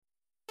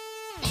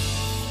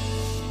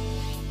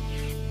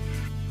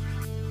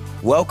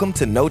Welcome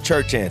to No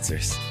Church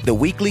Answers, the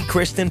weekly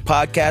Christian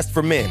podcast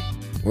for men.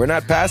 We're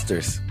not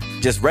pastors,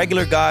 just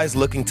regular guys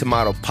looking to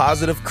model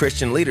positive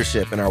Christian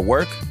leadership in our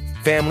work,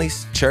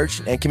 families,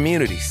 church, and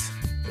communities.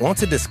 Want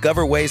to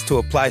discover ways to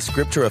apply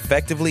scripture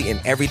effectively in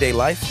everyday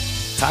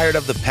life? Tired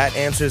of the pat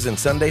answers in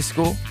Sunday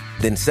school?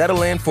 Then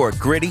settle in for a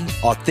gritty,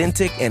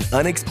 authentic, and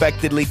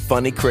unexpectedly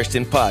funny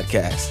Christian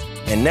podcast.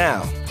 And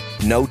now,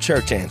 No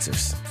Church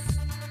Answers.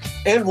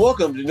 And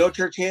welcome to No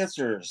Church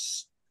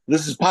Answers.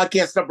 This is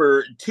podcast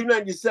number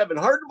 297.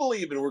 Hard to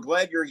believe, and we're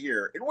glad you're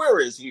here. And where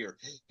is here?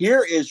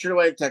 Here is Sugar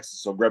Land, Texas.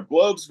 So grab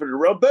globes, put it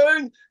around,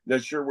 bang.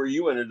 Not sure where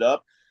you ended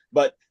up,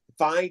 but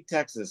find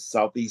Texas.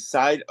 Southeast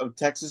side of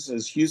Texas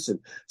is Houston.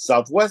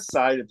 Southwest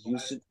side of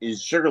Houston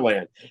is Sugar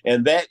Land.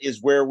 And that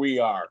is where we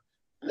are.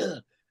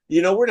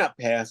 You know, we're not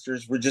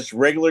pastors. We're just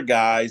regular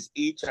guys,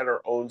 each on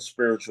our own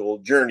spiritual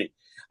journey.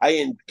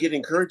 I get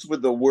encouraged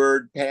with the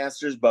word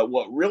pastors, but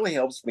what really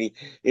helps me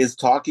is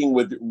talking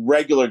with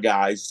regular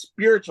guys,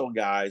 spiritual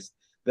guys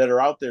that are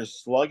out there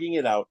slugging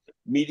it out,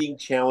 meeting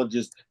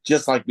challenges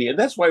just like me. And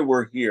that's why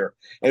we're here.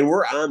 And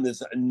we're on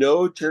this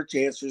No Church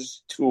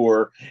Answers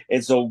tour.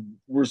 And so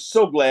we're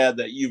so glad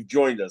that you've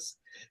joined us.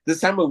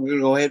 This time I'm going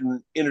to go ahead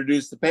and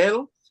introduce the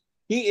panel.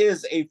 He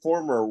is a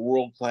former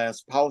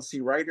world-class policy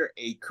writer,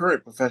 a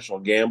current professional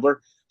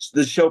gambler,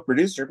 the show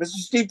producer, Mr.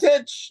 Steve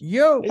Titch.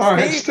 Yo. All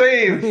right,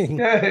 Steve.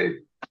 Hey.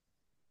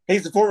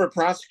 He's a former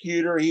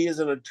prosecutor. He is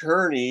an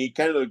attorney,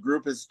 kind of a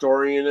group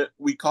historian.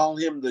 We call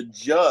him the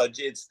judge.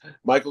 It's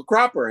Michael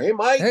Cropper. Hey,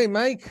 Mike. Hey,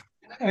 Mike.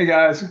 Hey,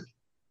 guys.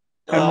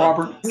 I'm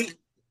Robert.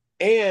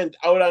 And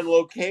out on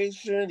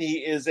location, he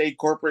is a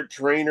corporate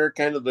trainer,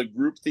 kind of the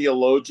group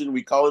theologian.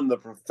 We call him the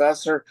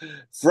professor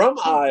from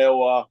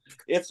Iowa.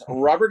 It's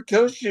Robert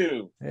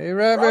Koshu. Hey,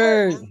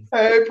 Robert.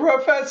 Hey,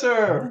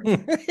 Professor.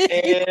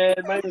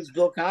 And my name is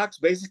Bill Cox.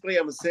 Basically,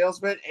 I'm a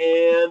salesman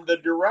and the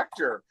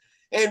director.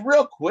 And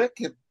real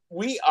quick,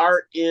 we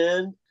are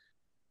in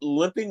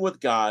Limping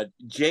with God,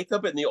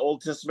 Jacob in the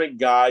Old Testament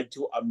Guide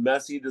to a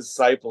Messy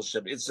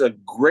Discipleship. It's a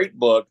great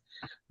book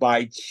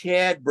by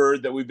Chad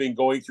Bird that we've been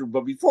going through.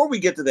 But before we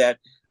get to that,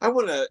 I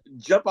want to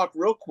jump up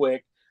real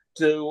quick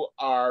to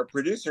our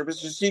producer,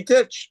 Mr. Steve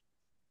Titch.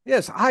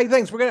 Yes. Hi.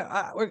 Thanks.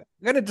 We're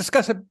gonna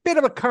discuss a bit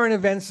of a current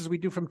events as we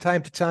do from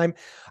time to time.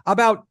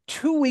 About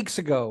 2 weeks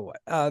ago,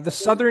 the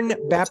Southern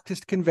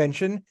Baptist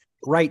Convention,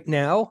 right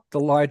now the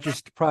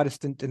largest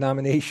Protestant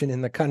denomination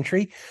in the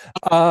country,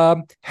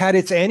 had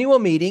its annual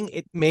meeting.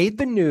 It made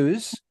the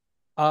news.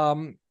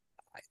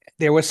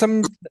 There was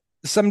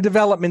some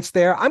developments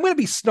there. I'm going to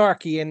be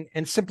snarky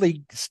and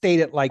simply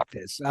state it like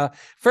this.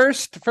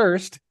 First,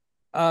 the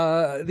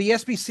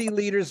SBC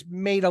leaders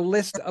made a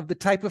list of the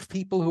type of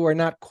people who are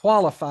not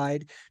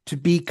qualified to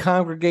be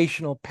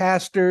congregational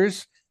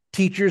pastors,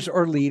 teachers,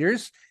 or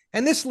leaders.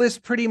 And this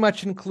list pretty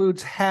much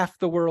includes half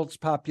the world's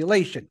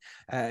population.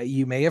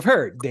 You may have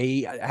heard.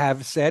 They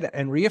have said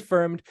and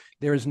reaffirmed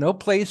there is no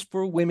place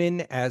for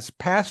women as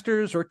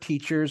pastors or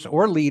teachers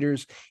or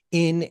leaders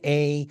in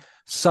a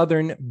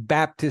Southern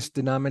Baptist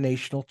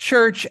denominational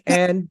church.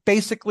 And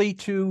basically,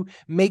 to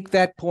make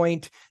that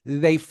point,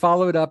 they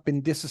followed up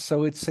and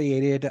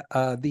disassociated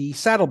the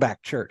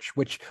Saddleback Church,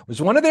 which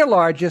was one of their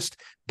largest,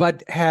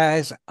 but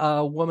has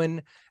a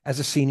woman as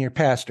a senior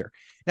pastor.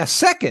 Now,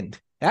 second,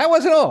 that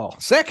wasn't all.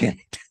 Second,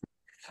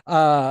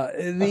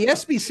 the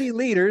SBC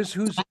leaders,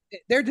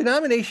 their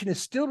denomination is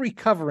still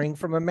recovering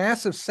from a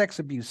massive sex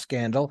abuse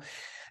scandal,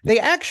 they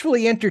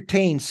actually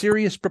entertained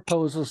serious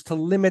proposals to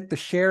limit the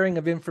sharing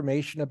of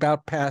information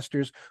about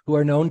pastors who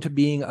are known to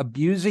being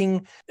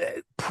abusing,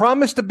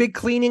 promised a big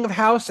cleaning of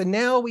house, and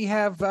now we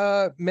have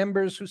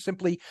members who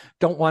simply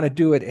don't want to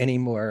do it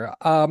anymore.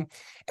 And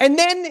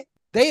then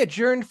they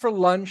adjourned for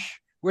lunch,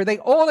 where they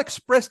all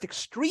expressed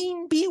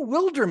extreme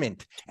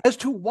bewilderment as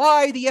to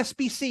why the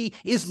SBC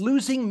is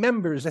losing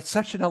members at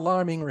such an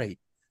alarming rate.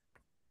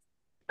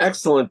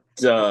 Excellent.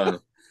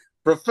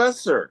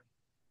 Professor.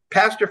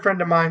 Pastor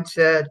friend of mine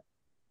said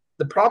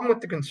the problem with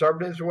the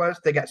conservatives was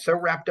they got so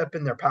wrapped up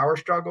in their power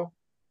struggle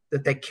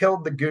that they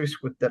killed the goose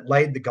that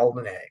laid the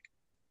golden egg.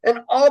 And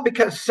all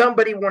because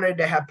somebody wanted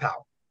to have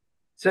power.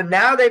 So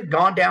now they've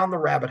gone down the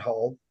rabbit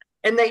hole,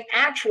 and they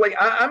actually,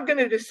 I'm going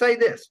to just say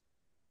this.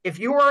 If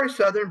you are a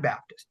Southern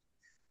Baptist,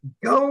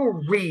 go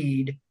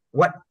read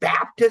what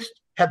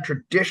Baptists have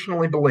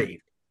traditionally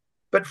believed.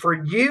 But for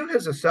you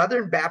as a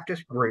Southern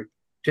Baptist group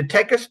to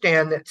take a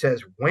stand that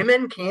says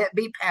women can't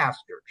be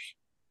pastors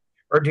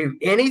or do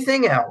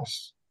anything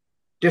else,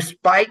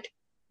 despite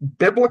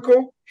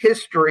biblical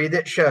history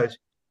that shows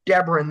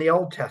Deborah in the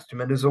Old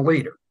Testament is a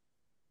leader.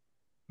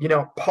 You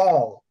know,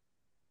 Paul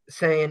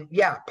saying,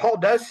 yeah, Paul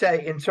does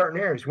say in certain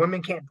areas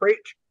women can't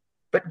preach.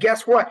 But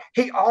guess what?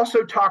 He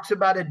also talks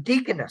about a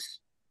deaconess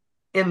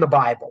in the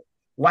Bible.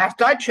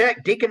 Last I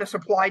checked, deaconess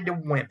applied to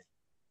women,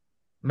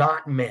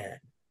 not men.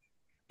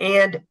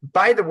 And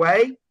by the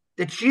way,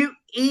 that you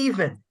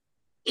even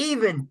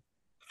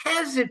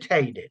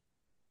hesitated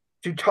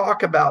to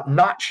talk about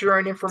not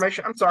sharing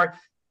information. I'm sorry.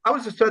 I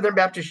was a Southern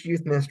Baptist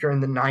youth minister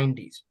in the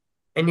 90s.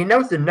 And you know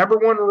what the number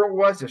one rule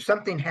was? If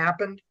something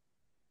happened,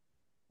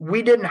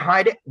 We didn't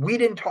hide it. We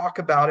didn't talk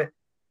about it.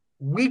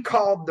 We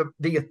called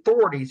the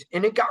authorities,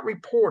 and it got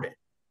reported.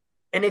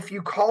 And if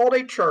you called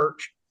a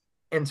church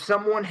and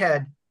someone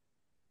had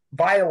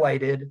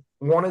violated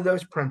one of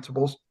those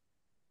principles,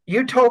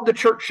 you told the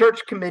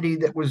church committee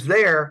that was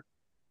there,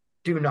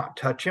 do not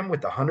touch him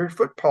with a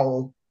 100-foot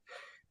pole.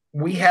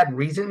 We had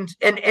reasons.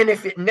 And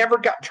if it never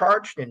got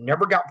charged and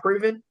never got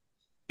proven,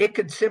 it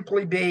could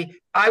simply be,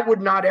 I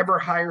would not ever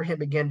hire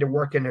him again to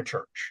work in a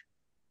church.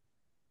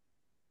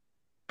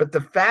 But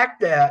the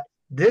fact that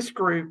this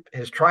group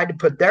has tried to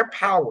put their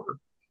power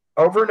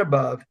over and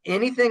above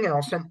anything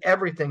else and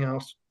everything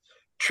else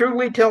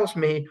truly tells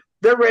me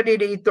they're ready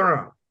to eat their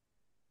own.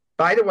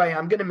 By the way,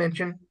 I'm going to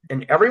mention,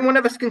 and every one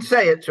of us can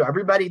say it, so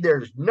everybody,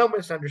 there's no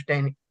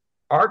misunderstanding.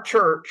 Our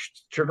church,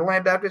 Sugar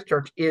Land Baptist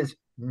Church, is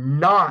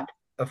not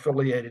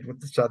affiliated with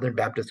the Southern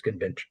Baptist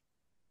Convention.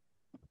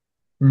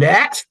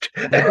 Next.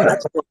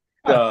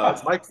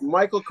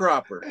 Michael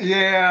Cropper.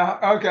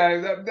 Yeah,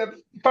 okay.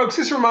 Folks,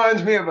 this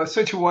reminds me of a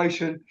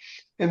situation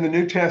in the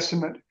New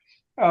Testament.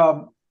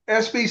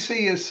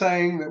 SBC is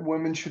saying that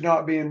women should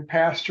not be in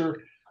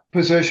pastor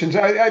positions.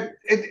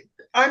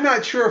 I'm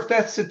not sure if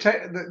that's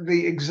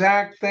the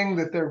exact thing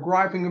that they're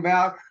griping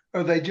about,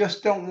 or they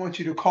just don't want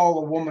you to call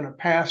a woman a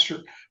pastor.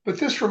 But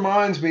this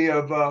reminds me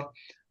of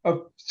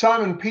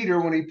Simon Peter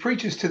when he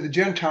preaches to the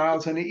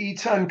Gentiles and he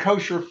eats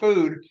unkosher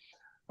food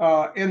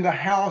in the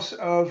house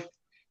of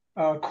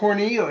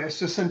Cornelius,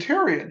 the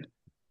centurion.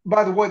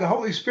 By the way, the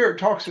Holy Spirit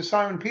talks to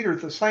Simon Peter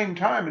at the same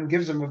time and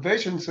gives him a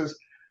vision, says,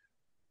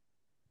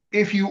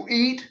 if you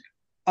eat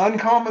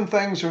uncommon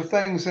things or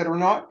things that are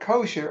not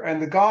kosher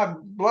and the God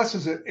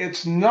blesses it,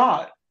 it's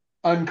not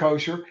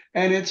unkosher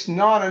and it's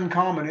not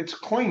uncommon, it's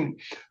clean.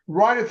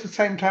 Right at the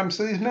same time,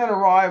 so these men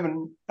arrive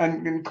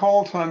and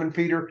call Simon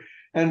Peter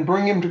and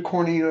bring him to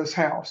Cornelius'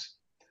 house.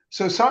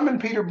 So Simon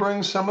Peter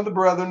brings some of the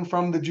brethren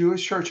from the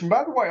Jewish church. And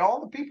by the way, all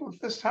the people at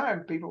this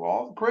time,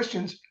 all the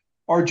Christians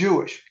are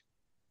Jewish.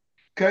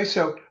 Okay,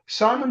 so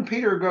Simon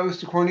Peter goes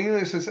to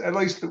Cornelius, at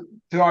least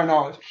to our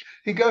knowledge.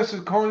 He goes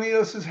to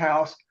Cornelius'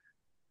 house,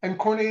 and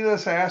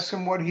Cornelius asks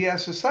him what he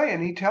has to say.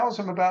 And he tells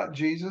him about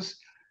Jesus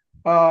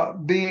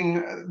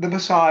being the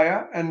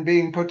Messiah and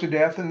being put to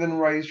death and then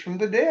raised from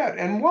the dead.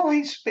 And while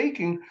he's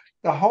speaking,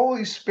 the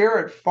Holy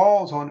Spirit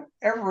falls on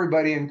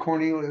everybody in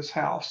Cornelius'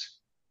 house.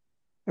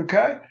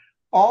 Okay?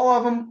 All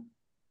of them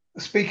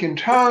speak in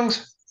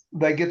tongues.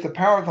 They get the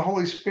power of the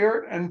Holy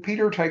Spirit, and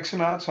Peter takes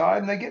them outside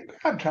and they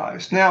get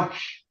baptized. Now,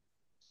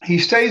 he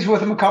stays with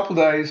them a couple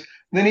of days.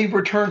 Then he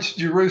returns to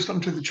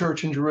Jerusalem, to the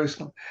church in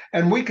Jerusalem.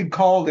 And we could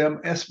call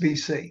them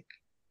SBC.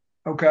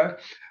 Okay?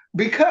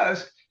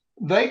 Because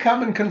they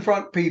come and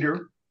confront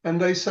Peter and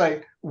they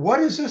say, what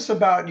is this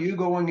about you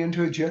going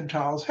into a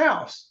Gentile's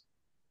house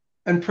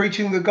and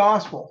preaching the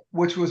gospel,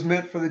 which was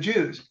meant for the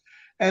Jews?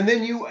 And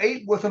then you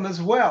ate with them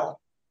as well.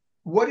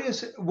 What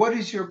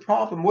is your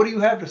problem? What do you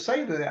have to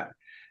say to that?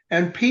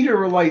 And Peter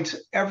relates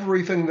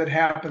everything that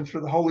happened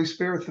through the Holy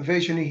Spirit, the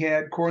vision he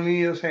had,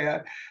 Cornelius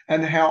had,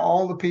 and how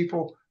all the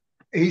people,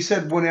 he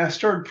said, when I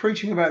started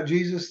preaching about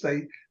Jesus,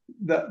 the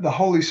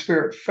Holy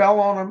Spirit fell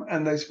on them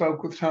and they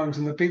spoke with tongues.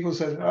 And the people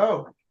said,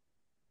 oh,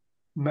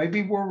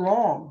 maybe we're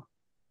wrong.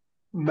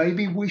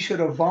 Maybe we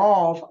should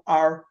evolve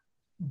our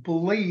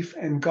belief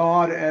in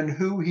God and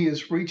who he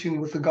is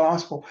reaching with the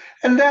gospel.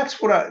 And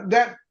that's what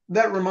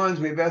that reminds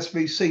me of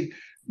SBC.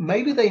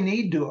 Maybe they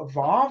need to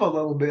evolve a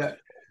little bit.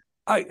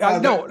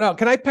 No.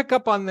 Can I pick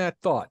up on that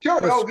thought?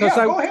 Sure.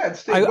 Go ahead,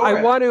 Steve.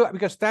 I want to,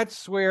 because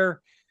that's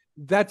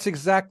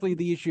exactly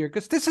the issue here.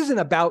 Because this isn't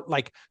about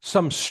like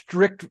some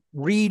strict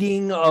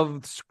reading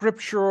of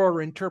scripture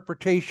or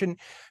interpretation.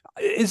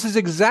 This is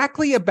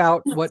exactly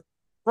about what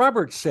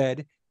Robert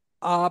said,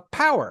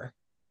 power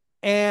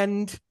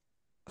and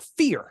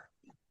fear.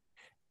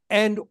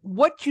 And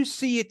what you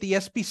see at the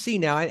SBC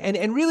now,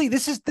 and really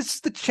this is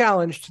the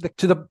challenge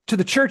to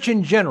the church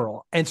in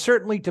general, and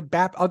certainly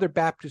to other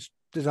Baptist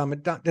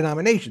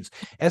denominations.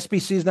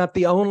 SBC is not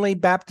the only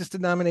Baptist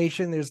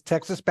denomination. There's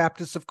Texas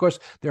Baptists, of course.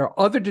 There are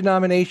other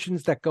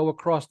denominations that go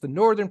across the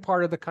northern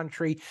part of the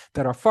country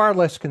that are far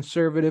less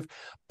conservative.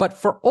 But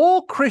for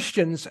all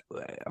Christians,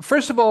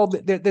 first of all,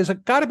 there's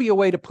got to be a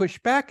way to push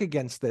back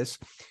against this.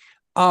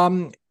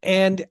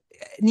 And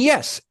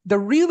yes, the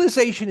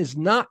realization is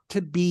not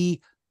to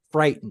be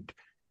frightened.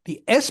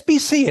 The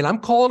SBC, and I'm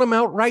calling them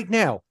out right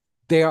now,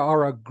 they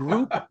are a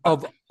group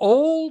of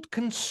old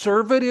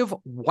conservative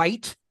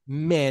white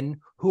men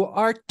who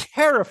are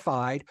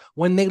terrified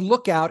when they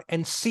look out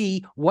and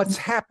see what's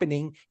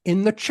happening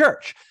in the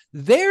church.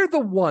 They're the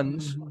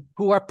ones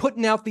who are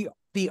putting out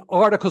the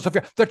articles of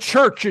the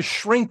church is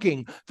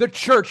shrinking, the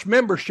church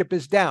membership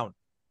is down.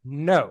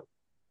 No,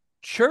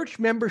 church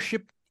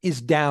membership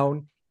is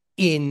down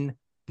in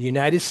the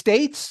United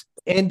States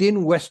and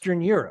in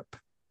Western Europe.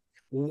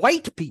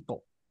 White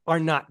people are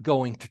not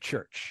going to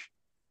church.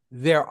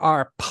 There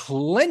are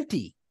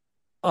plenty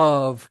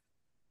of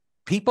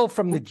people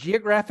from the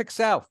geographic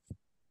South,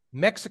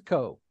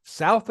 Mexico,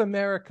 South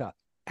America,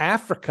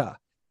 Africa,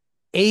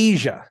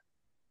 Asia.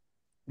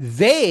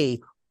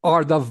 They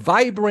are the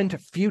vibrant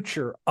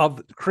future of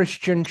the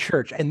Christian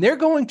church. And they're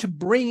going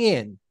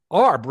to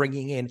are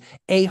bringing in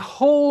a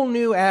whole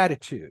new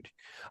attitude,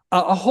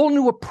 a whole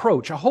new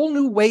approach, a whole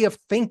new way of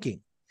thinking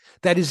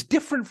that is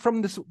different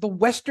from the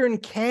Western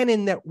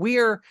canon that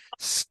we're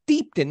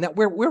steeped in, that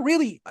we're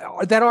really,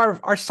 that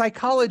our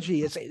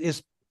psychology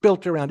is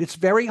built around. It's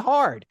very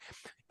hard.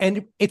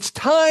 And it's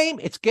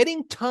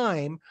getting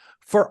time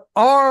for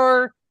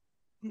our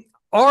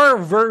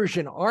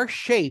version, our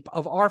shape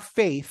of our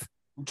faith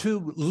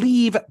to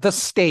leave the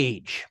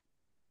stage.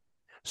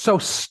 So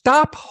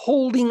stop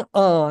holding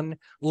on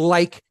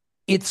like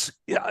it's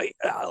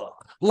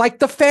like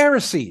the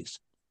Pharisees.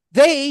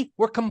 They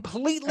were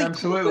completely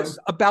clueless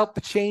about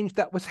the change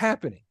that was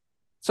happening.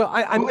 So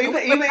I'm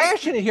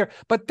passionate here,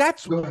 but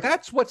that's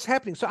what's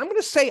happening. So I'm going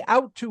to say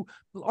out to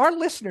our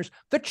listeners,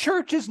 the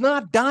church is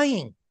not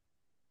dying.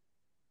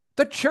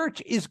 The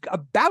church is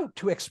about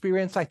to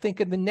experience, I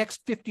think, in the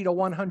next 50 to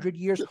 100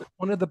 years,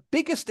 one of the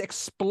biggest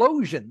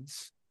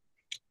explosions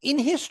in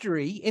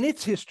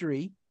its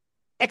history,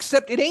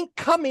 except it ain't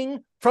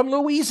coming from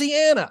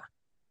Louisiana.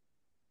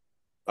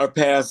 Our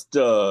past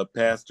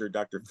pastor,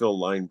 Dr. Phil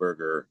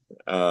Lineberger,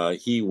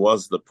 he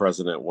was the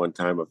president at one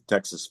time of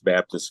Texas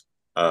Baptist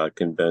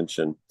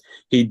Convention.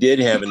 He did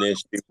have an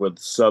issue with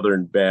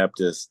Southern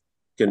Baptist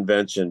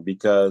Convention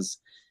because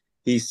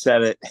he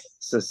said it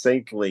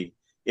succinctly.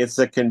 It's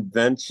a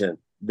convention.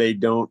 They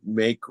don't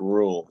make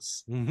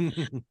rules.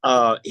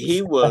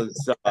 He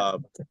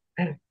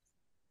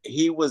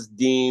was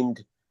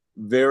deemed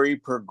very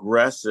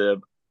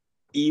progressive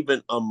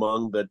even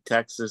among the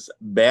Texas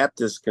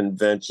Baptist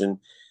Convention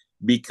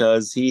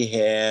because he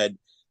had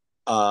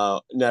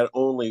not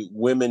only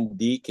women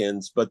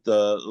deacons, but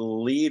the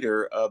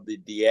leader of the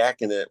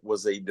diaconate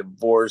was a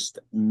divorced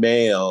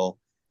male,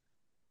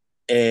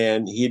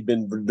 and he'd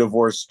been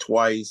divorced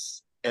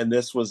twice, and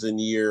this was in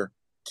year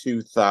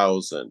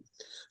 2000.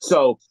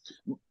 So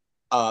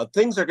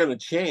things are going to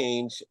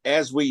change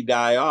as we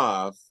die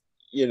off.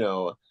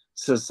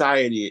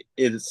 Society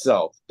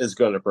itself is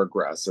going to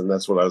progress, and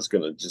that's what I was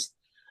going to just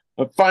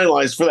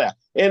finalize for that.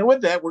 And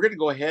with that, we're going to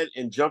go ahead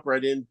and jump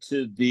right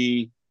into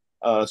the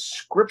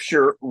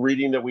scripture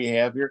reading that we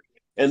have here,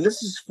 and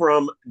this is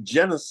from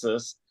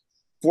Genesis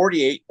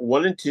 48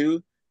 1 and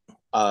 2,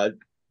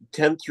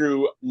 10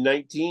 through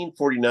 19,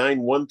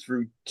 49 1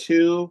 through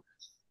 2,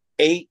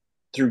 8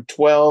 through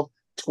 12,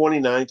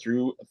 29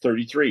 through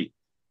 33.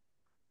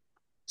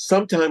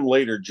 Sometime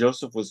later,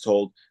 Joseph was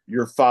told,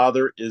 "Your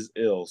father is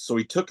ill." So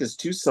he took his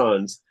two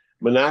sons,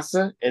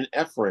 Manasseh and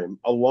Ephraim,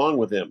 along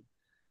with him.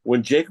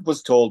 When Jacob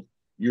was told,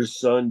 "Your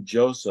son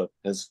Joseph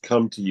has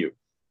come to you,"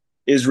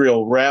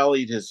 Israel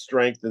rallied his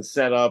strength and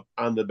sat up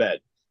on the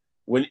bed.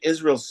 When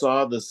Israel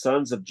saw the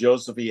sons of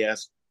Joseph, he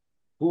asked,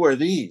 "Who are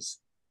these?"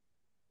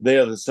 "They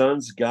are the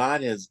sons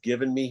God has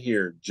given me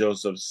here,"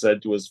 Joseph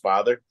said to his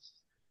father.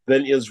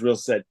 Then Israel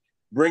said,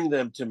 "Bring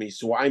them to me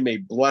so I may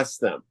bless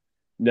them."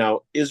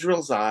 Now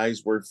Israel's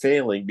eyes were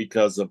failing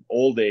because of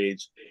old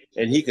age,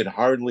 and he could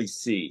hardly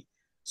see.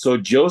 So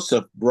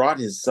Joseph brought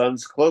his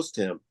sons close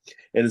to him,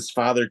 and his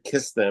father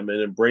kissed them and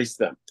embraced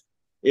them.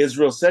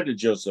 Israel said to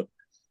Joseph,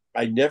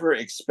 "I never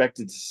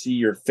expected to see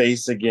your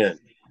face again,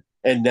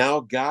 and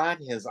now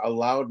God has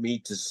allowed me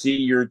to see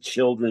your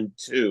children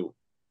too."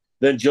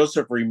 Then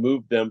Joseph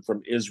removed them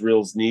from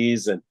Israel's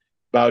knees and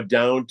bowed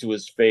down to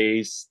his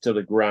face to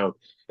the ground.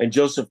 And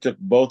Joseph took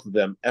both of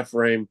them,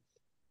 Ephraim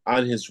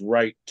on his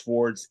right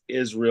towards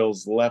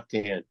Israel's left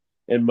hand,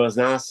 and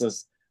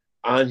Manasseh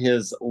on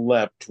his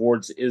left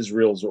towards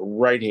Israel's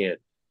right hand,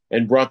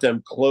 and brought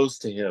them close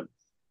to him.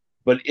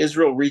 But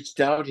Israel reached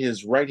out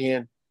his right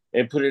hand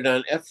and put it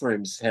on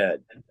Ephraim's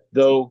head,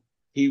 though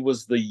he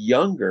was the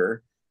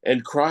younger,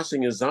 and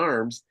crossing his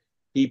arms,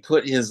 he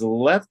put his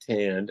left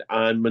hand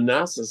on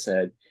Manasseh's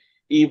head,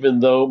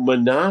 even though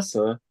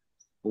Manasseh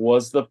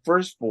was the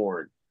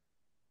firstborn.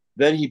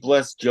 Then he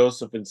blessed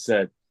Joseph and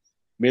said,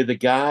 "May the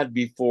God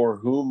before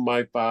whom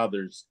my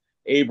fathers,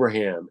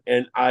 Abraham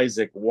and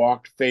Isaac,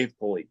 walked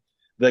faithfully,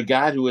 the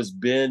God who has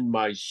been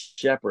my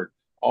shepherd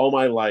all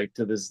my life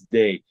to this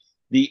day,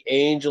 the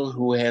angel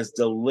who has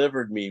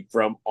delivered me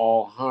from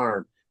all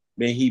harm,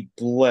 may he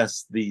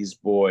bless these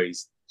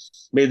boys.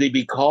 May they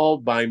be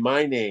called by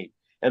my name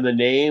and the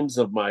names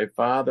of my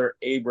father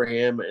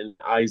Abraham and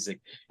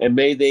Isaac, and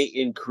may they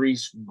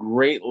increase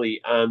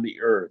greatly on the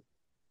earth."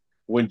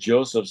 When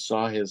Joseph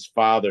saw his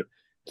father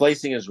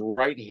placing his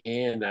right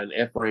hand on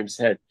Ephraim's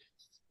head,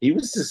 he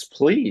was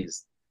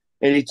displeased,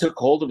 and he took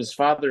hold of his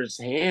father's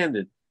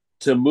hand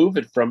to move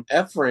it from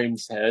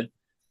Ephraim's head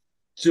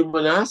to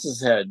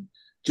Manasseh's head.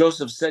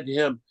 Joseph said to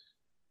him,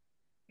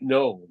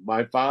 "No,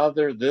 my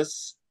father,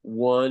 this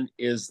one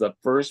is the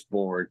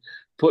firstborn.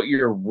 Put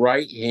your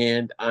right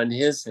hand on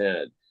his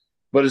head."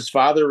 But his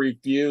father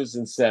refused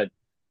and said,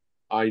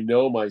 "I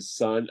know, my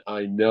son,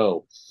 I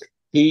know.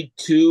 He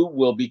too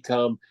will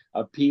become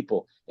a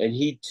people, and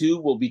he too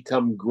will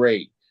become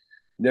great.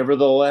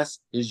 Nevertheless,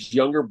 his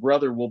younger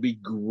brother will be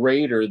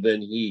greater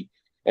than he,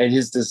 and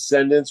his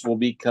descendants will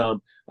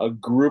become a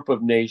group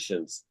of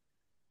nations.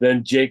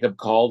 Then Jacob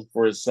called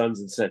for his sons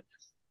and said,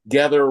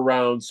 gather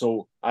around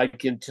so I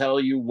can tell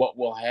you what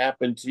will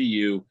happen to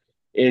you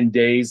in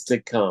days to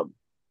come.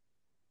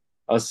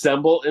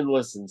 Assemble and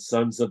listen,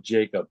 sons of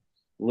Jacob.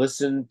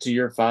 Listen to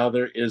your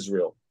father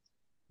Israel.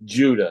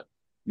 Judah,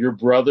 your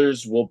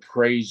brothers will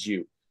praise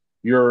you.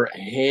 Your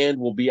hand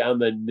will be on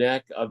the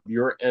neck of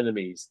your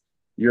enemies.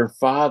 Your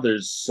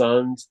father's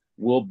sons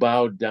will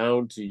bow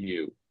down to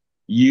you.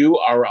 You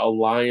are a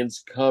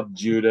lion's cub,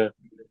 Judah.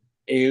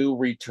 You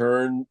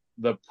return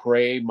the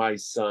prey, my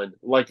son.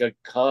 Like a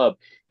cub,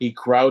 he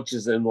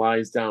crouches and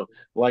lies down.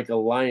 Like a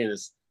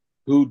lioness,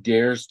 who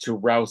dares to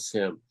rouse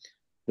him?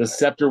 The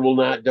scepter will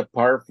not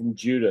depart from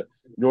Judah,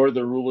 nor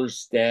the ruler's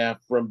staff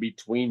from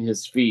between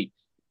his feet,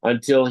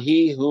 until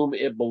he whom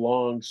it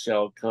belongs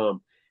shall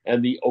come,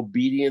 and the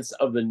obedience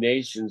of the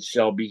nations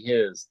shall be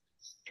his.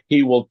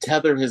 He will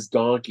tether his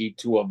donkey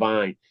to a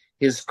vine,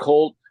 his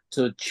colt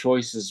to the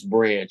choicest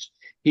branch.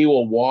 He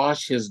will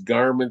wash his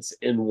garments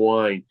in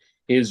wine,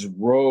 his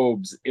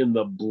robes in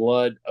the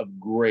blood of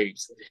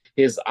grapes.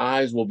 His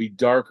eyes will be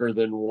darker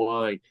than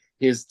wine,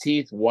 his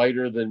teeth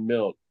whiter than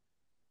milk.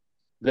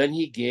 Then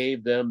he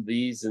gave them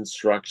these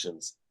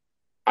instructions.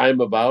 I am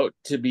about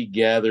to be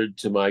gathered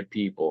to my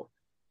people.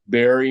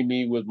 Bury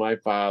me with my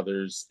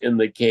fathers in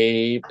the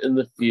cave in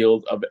the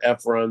field of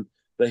Ephron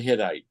the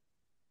Hittite,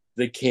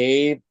 the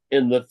cave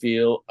in the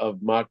field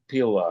of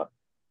Machpelah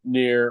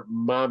near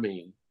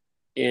Mamre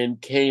in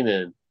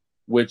Canaan,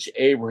 which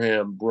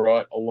Abraham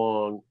brought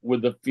along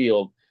with the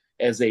field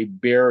as a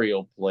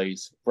burial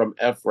place from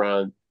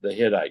Ephron the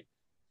Hittite.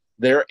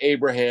 There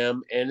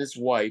Abraham and his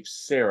wife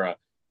Sarah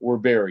were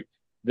buried.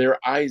 There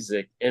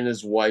Isaac and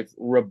his wife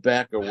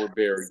Rebekah were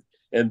buried.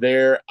 And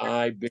there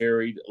I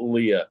buried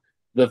Leah.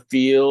 The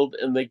field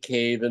and the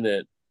cave in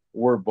it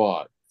were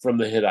bought from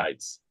the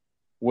Hittites.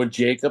 When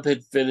Jacob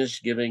had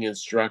finished giving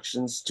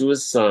instructions to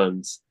his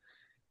sons,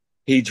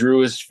 he drew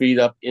his feet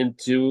up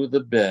into the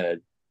bed,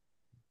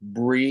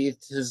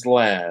 breathed his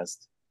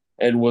last,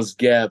 and was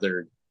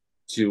gathered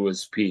to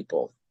his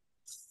people.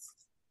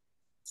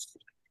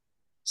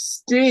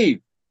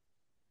 Steve.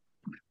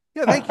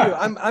 Yeah, thank you.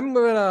 I'm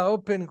going to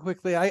open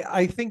quickly.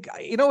 I think,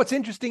 what's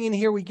interesting in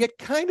here, we get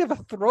kind of a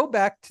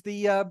throwback to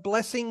the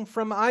blessing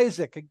from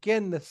Isaac.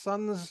 Again, the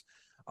sons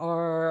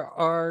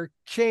are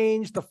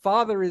changed. The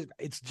father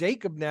it's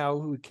Jacob now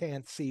who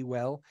can't see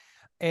well.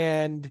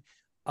 And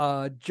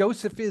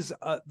Joseph is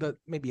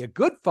maybe a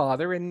good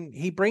father, and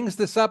he brings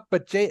this up,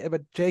 but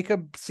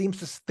Jacob seems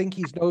to think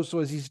he knows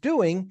what he's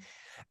doing.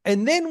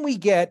 And then we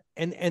get,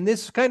 and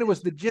this kind of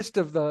was the gist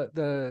of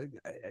the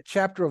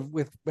chapter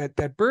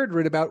that Bird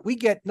read about. We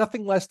get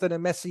nothing less than a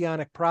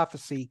messianic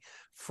prophecy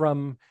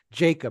from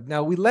Jacob.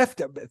 Now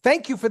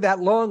thank you for that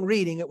long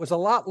reading. It was a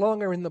lot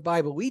longer in the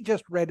Bible. We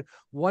just read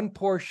one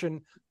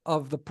portion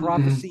of the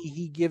prophecy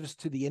he gives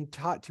to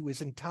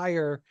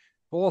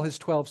all his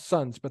 12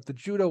 sons, but the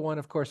Judah one,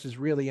 of course, is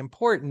really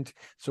important.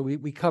 So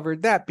we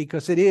covered that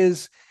because it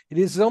is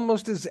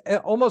almost as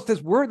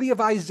worthy of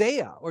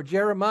Isaiah or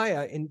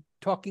Jeremiah in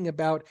talking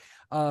about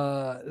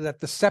that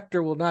the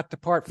scepter will not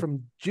depart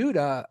from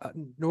Judah,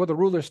 nor the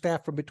ruler's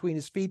staff from between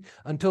his feet,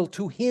 until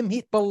to him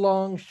it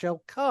belongs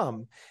shall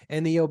come,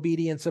 and the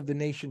obedience of the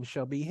nation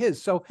shall be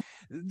his. So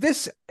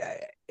this,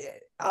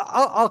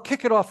 I'll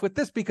kick it off with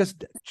this because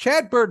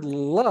Chad Bird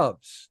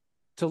loves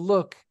to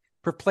look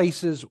for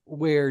places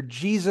where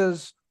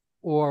Jesus,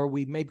 or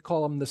we may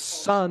call him the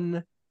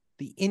Son,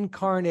 the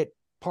incarnate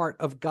part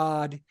of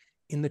God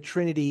in the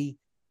Trinity,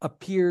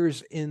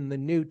 appears in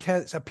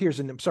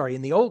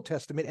the Old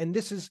Testament, and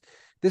this is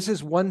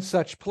one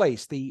such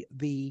place. The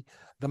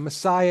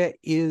Messiah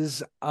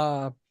is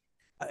prophesized.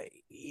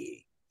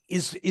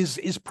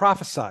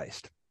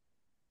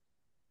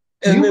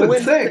 And then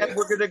with that,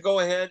 we're going to go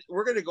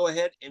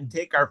ahead and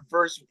take our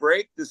first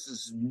break. This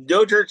is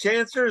No Church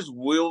Answers.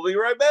 We'll be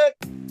right back.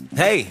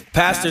 Hey,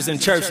 pastors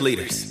and church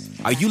leaders.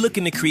 Are you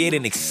looking to create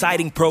an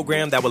exciting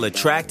program that will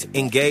attract,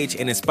 engage,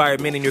 and inspire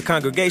men in your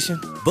congregation?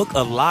 Book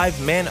a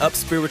live Man Up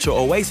Spiritual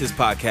Oasis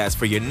podcast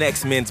for your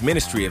next men's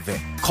ministry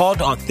event.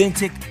 Called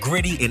Authentic,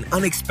 Gritty, and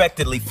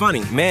Unexpectedly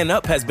Funny, Man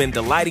Up has been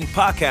delighting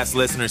podcast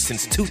listeners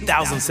since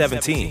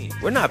 2017.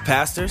 We're not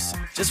pastors,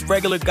 just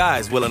regular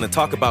guys willing to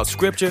talk about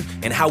scripture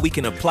and how we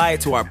can apply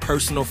it to our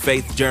personal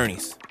faith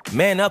journeys.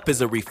 Man Up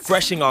is a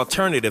refreshing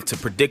alternative to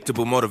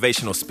predictable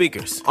motivational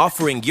speakers,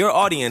 offering your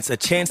audience a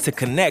chance to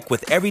connect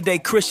with everyday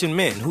Christian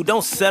men who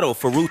don't settle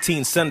for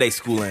routine Sunday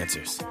school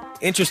answers.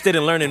 Interested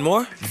in learning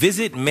more?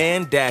 Visit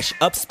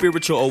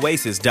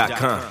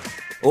man-upspiritualoasis.com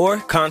or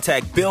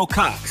contact Bill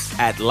Cox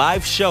at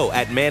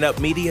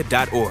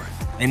liveshow@manupmedia.org.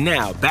 And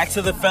now, back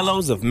to the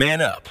fellows of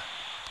Man Up.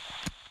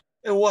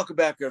 And welcome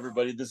back,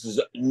 everybody. This is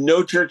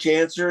No Church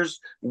Answers.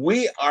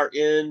 We are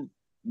in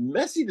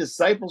Messy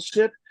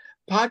Discipleship,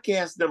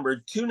 podcast number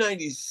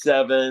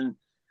 297.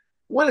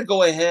 Want to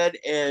go ahead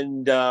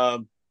and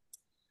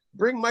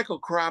bring Michael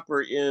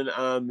Cropper in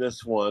on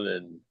this one.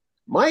 And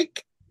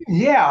Mike?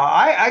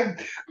 Yeah,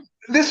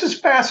 this is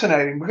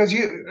fascinating because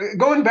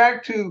going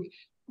back to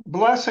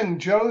blessing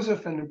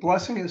Joseph and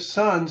blessing his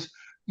sons,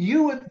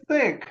 you would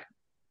think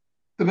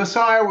the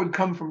Messiah would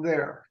come from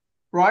there,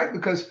 right?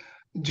 Because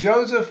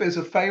Joseph is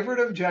a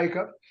favorite of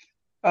Jacob.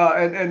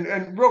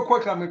 And real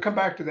quick, I'm going to come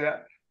back to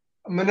that.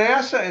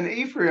 Manasseh and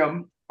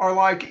Ephraim are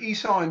like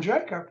Esau and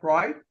Jacob,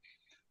 right?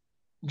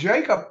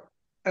 Jacob,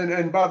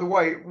 and by the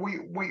way,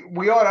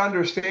 we ought to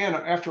understand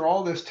after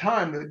all this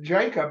time that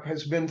Jacob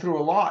has been through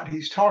a lot.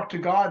 He's talked to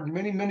God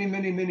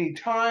many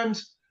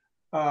times.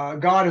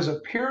 God has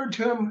appeared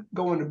to him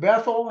going to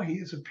Bethel. He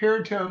has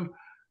appeared to him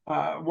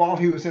while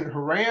he was in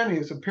Haran. He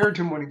has appeared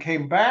to him when he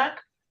came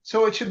back.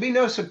 So it should be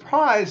no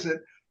surprise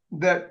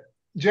that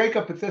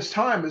Jacob at this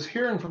time is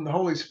hearing from the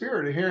Holy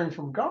Spirit or hearing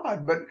from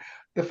God. But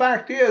the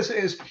fact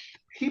is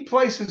he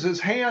places his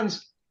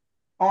hands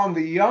on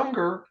the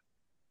younger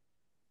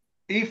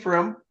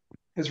Ephraim,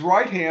 his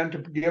right hand, to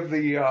give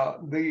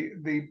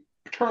the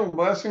paternal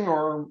blessing,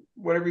 or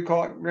whatever you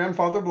call it,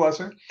 grandfather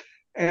blessing,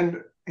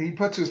 and he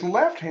puts his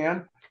left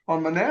hand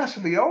on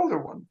Manasseh, the older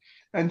one.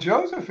 And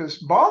Joseph is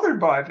bothered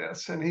by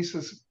this, and he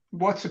says,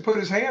 wants to put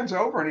his hands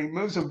over, and he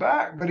moves them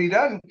back, but he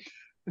doesn't.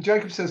 And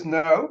Jacob says,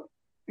 no.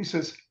 He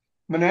says,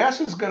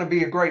 Manasseh is going to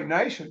be a great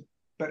nation,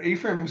 but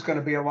Ephraim is going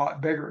to be a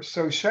lot bigger.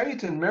 So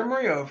shades in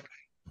memory of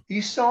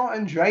Esau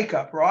and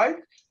Jacob, right?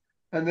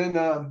 And then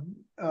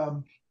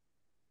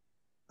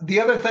the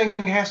other thing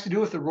has to do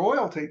with the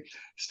royalty.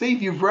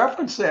 Steve, you've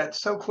referenced that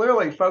so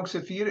clearly, folks.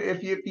 If you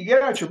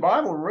get out your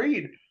Bible and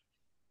read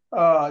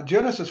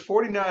Genesis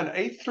 49,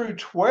 8 through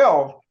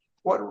 12,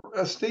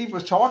 what Steve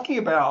was talking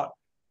about,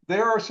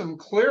 there are some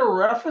clear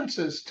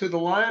references to the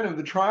Lion of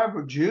the tribe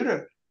of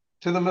Judah,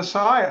 to the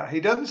Messiah.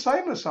 He doesn't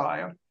say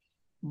Messiah,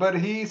 but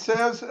he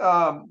says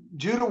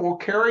Judah will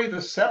carry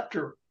the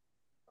scepter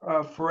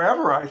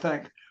forever, I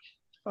think,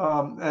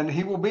 and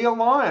he will be a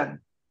lion.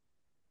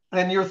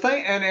 And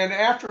and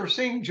after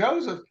seeing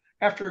Joseph,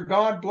 after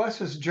God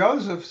blesses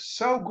Joseph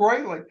so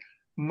greatly,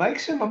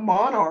 makes him a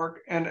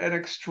monarch, and an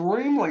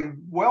extremely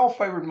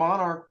well-favored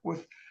monarch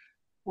with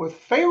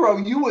Pharaoh,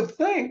 you would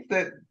think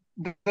that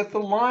the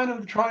line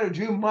of the tribe of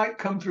Judah might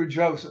come through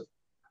Joseph,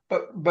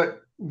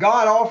 but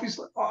God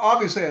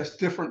obviously has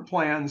different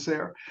plans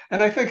there.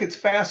 And I think it's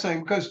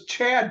fascinating because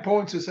Chad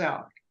points us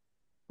out,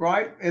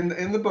 right?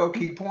 In the book,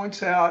 he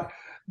points out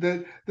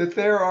that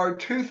there are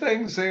two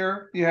things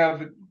there. You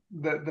have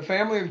the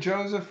family of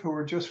Joseph, who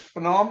are just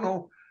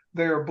phenomenal.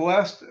 They are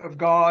blessed of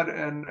God,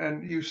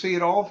 and you see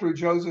it all through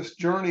Joseph's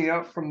journey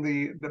up from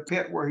the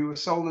pit where he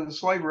was sold into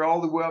slavery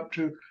all the way up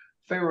to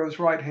Pharaoh's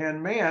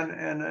right-hand man.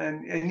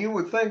 And you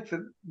would think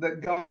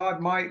that God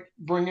might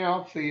bring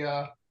out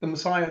the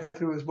Messiah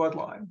through his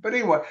bloodline. But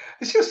anyway,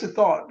 it's just a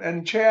thought.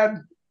 And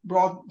Chad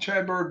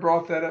Bird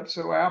brought that up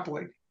so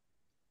aptly.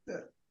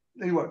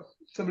 Anyway,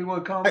 somebody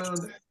want to comment on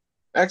that?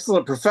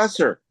 Excellent,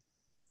 Professor.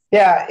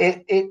 Yeah,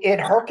 it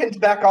harkens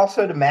back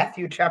also to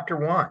Matthew chapter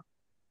 1.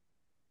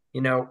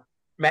 You know,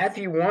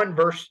 Matthew 1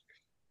 verse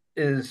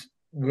is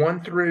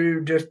 1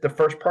 through just the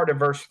first part of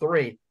verse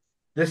 3.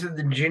 This is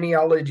the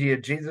genealogy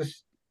of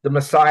Jesus, the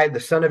Messiah, the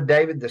son of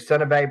David, the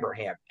son of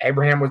Abraham.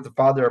 Abraham was the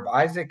father of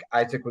Isaac.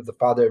 Isaac was the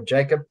father of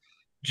Jacob.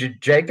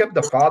 Jacob,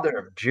 the father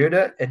of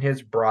Judah and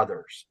his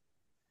brothers.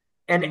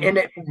 And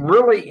it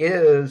really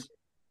is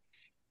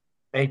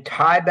a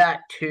tie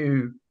back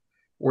to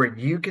where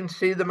you can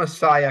see the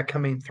Messiah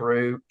coming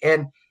through.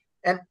 And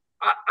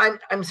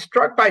I'm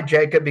struck by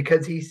Jacob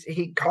because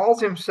he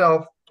calls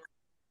himself,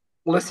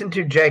 listen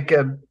to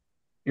Jacob,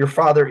 your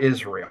father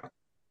Israel.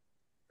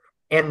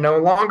 And no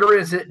longer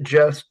is it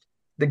just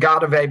the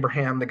God of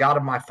Abraham, the God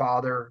of my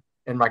father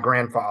and my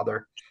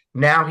grandfather.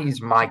 Now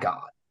he's my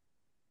God.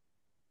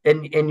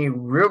 And you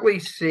really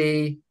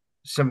see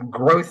some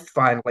growth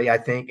finally, I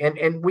think.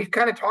 And we've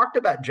kind of talked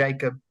about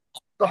Jacob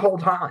the whole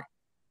time,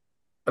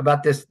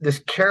 about this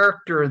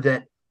character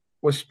that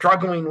was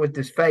struggling with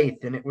his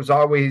faith. And it was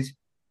always,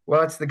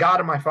 well, it's the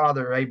God of my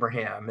father,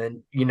 Abraham.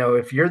 And, you know,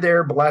 if you're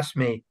there, bless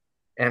me.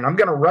 And I'm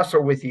going to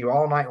wrestle with you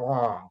all night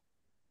long.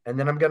 And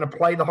then I'm going to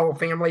play the whole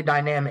family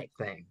dynamic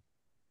thing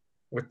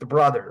with the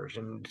brothers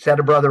and set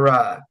a brother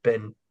up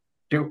and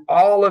do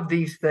all of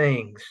these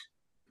things.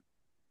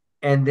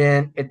 And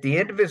then at the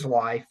end of his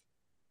life,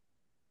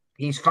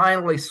 he's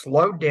finally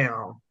slowed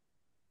down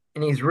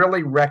and he's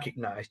really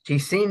recognized.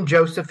 He's seen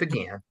Joseph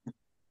again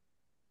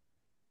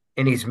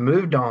and he's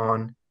moved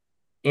on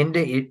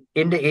into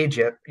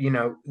Egypt. You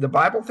know, the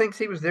Bible thinks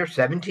he was there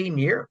 17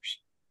 years.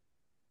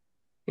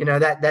 You know,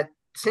 that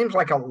seems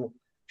like a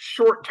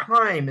short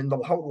time in the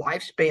whole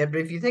lifespan.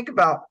 But if you think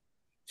about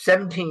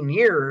 17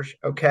 years,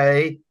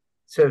 okay,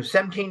 so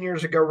 17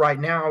 years ago right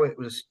now, it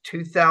was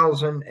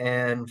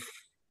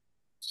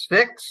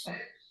 2006. If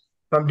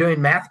I'm doing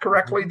math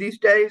correctly these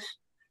days,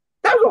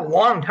 that was a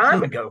long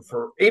time ago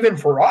even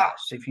for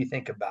us, if you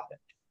think about it.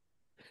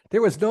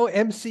 There was no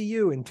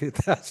MCU in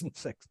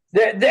 2006.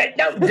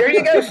 There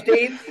you go,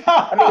 Steve.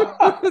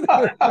 I mean,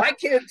 my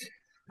kids,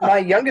 my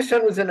youngest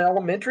son was in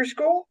elementary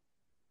school.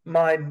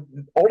 My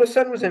oldest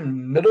son was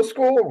in middle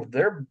school.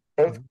 They're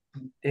both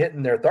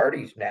hitting their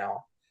 30s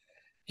now.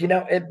 You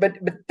know, but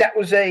that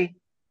was a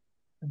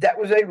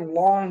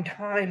long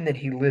time that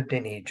he lived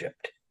in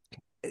Egypt.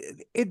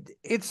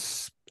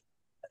 It's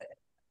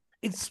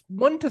it's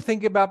one to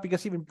think about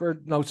because even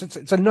Bird knows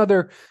it's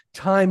another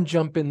time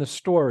jump in the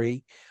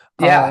story.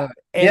 Yeah,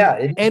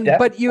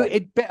 But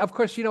of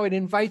course, it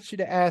invites you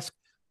to ask,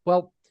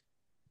 well,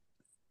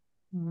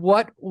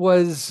 what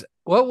was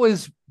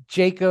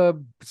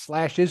Jacob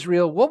 /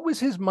 Israel? What was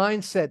his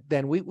mindset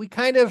then? We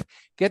kind of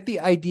get the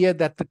idea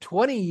that the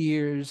 20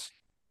 years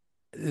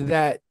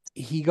that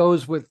he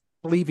goes with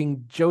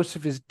believing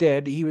Joseph is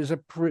dead, he was a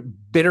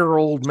bitter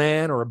old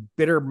man or a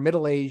bitter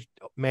middle-aged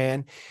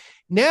man.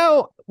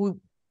 Now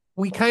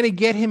we kind of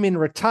get him in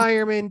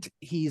retirement.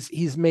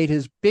 He's made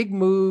his big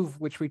move,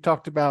 which we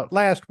talked about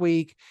last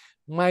week.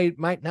 Might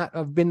not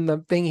have been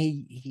the thing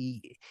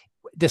he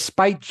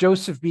despite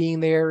Joseph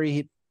being there,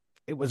 it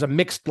was a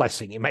mixed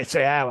blessing. You might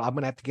say, I'm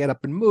going to have to get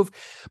up and move.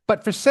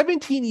 But for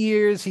 17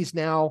 years, he's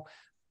now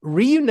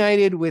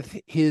reunited with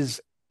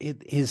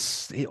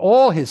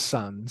all his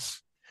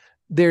sons.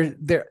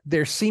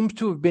 There seems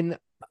to have been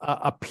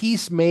a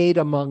peace made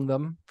among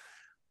them,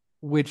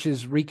 which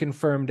is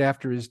reconfirmed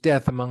after his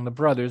death among the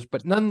brothers.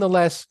 But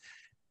nonetheless,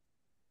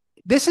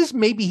 this is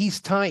maybe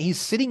he's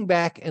sitting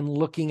back and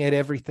looking at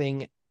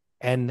everything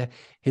and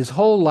his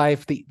whole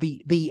life,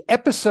 the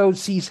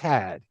episodes he's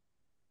had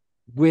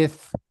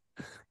with,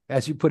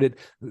 as you put it,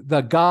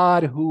 the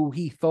God who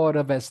he thought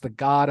of as the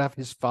God of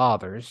his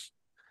fathers,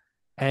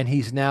 and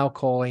he's now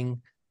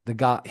calling the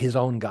God his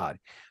own God.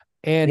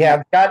 And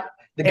God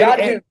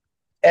who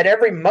at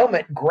every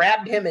moment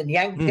grabbed him and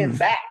yanked him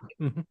back.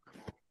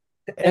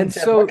 And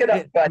said, so look it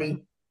up,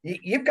 buddy.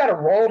 You've got a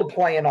role to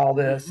play in all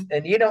this,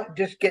 and you don't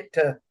just get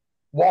to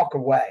walk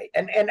away.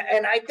 And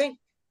I think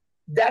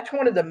that's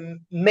one of the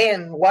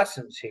main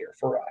lessons here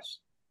for us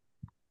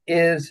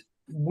is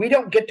we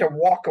don't get to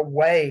walk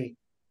away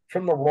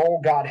from the role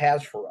God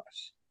has for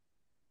us.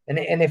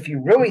 And if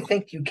you really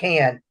think you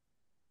can,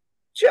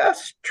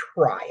 just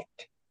try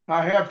it.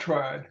 I have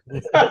tried.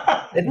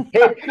 it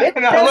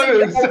doesn't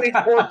always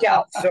work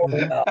out so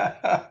well.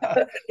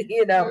 But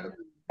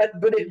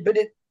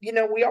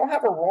we all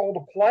have a role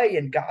to play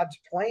in God's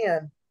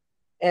plan.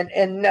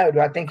 And no,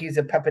 do I think he's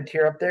a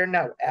puppeteer up there?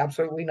 No,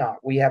 absolutely not.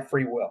 We have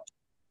free will.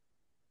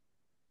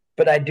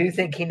 But I do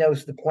think he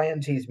knows the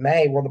plans he's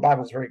made. Well, the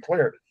Bible's very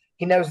clear.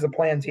 He knows the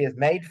plans he has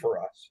made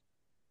for us.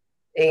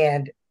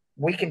 And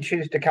we can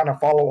choose to kind of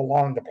follow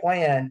along the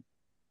plan.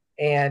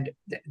 And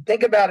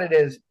think about it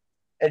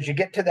as you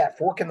get to that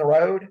fork in the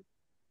road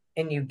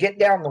and you get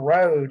down the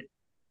road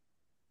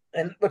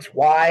and it looks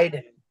wide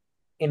and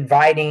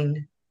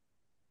inviting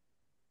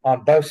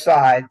on both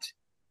sides.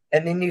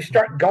 And then you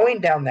start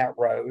going down that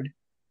road.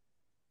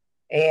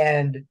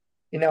 And,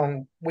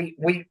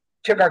 we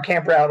took our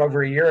camper out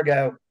over a year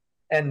ago,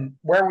 and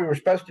where we were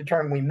supposed to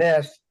turn, we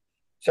missed.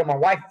 So my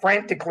wife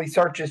frantically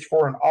searches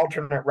for an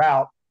alternate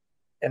route.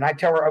 And I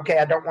tell her, okay,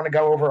 I don't want to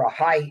go over a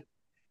high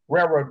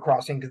railroad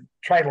crossing because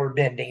trailer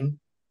bending.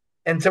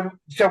 And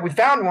so we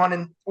found one,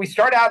 and we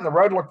started out and the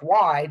road looked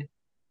wide.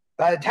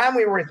 By the time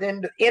we were at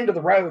the end of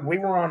the road, we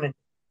were on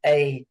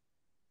a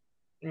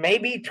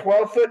maybe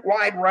 12-foot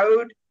wide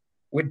road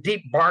with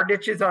deep bar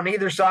ditches on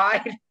either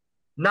side.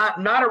 Not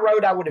a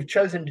road I would have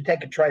chosen to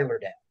take a trailer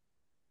down.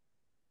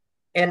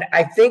 And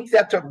I think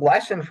that's a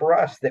lesson for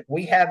us, that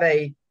we have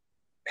a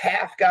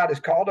path God has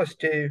called us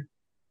to.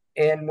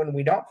 And when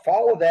we don't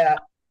follow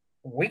that,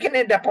 we can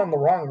end up on the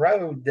wrong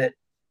road that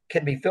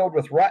can be filled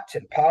with ruts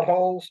and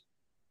potholes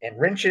and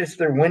wrenches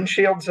through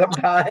windshield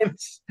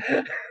sometimes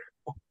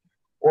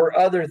or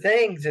other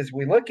things as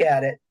we look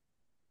at it.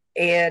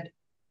 And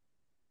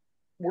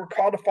we're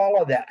called to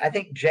follow that. I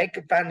think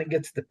Jacob finally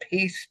gets the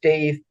peace,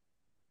 Steve,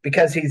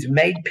 because he's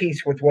made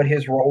peace with what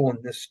his role in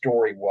this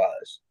story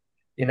was.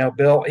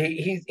 Bill,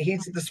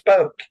 he's the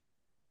spoke.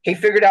 He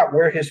figured out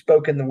where his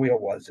spoke in the wheel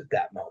was at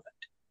that moment.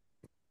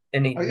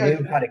 And he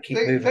knew how to keep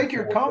moving. Think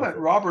your comment,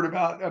 Robert,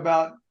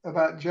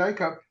 about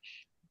Jacob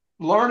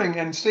learning,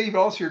 and Steve,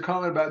 also your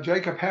comment about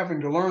Jacob having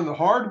to learn the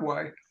hard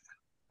way.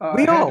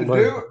 We all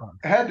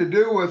had to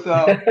do with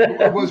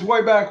it was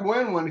way back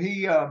when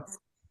he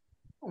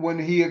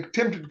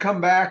attempted to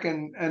come back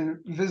and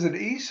visit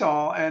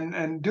Esau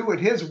and do it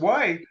his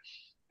way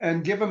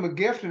and give him a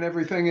gift and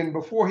everything. And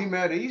before he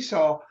met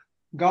Esau,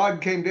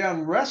 God came down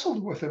and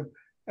wrestled with him.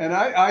 And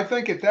I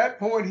think at that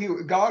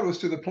point, God was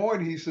to the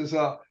point, he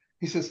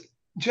says,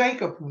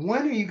 Jacob,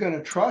 when are you going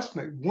to trust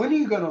me? When are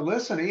you going to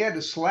listen? He had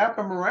to slap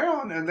him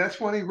around, and that's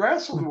when he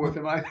wrestled with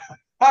him. I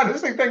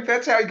honestly think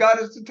that's how he got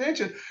his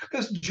attention,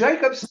 because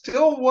Jacob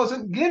still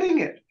wasn't getting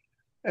it.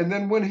 And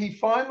then when he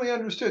finally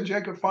understood,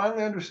 Jacob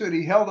finally understood,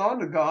 he held on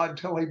to God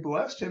till he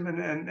blessed him,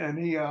 and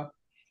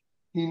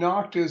he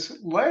knocked his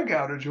leg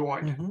out of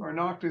joint, or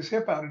knocked his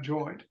hip out of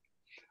joint.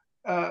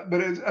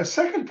 But a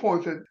second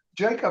point, that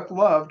Jacob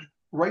loved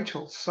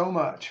Rachel so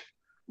much.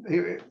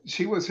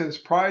 She was his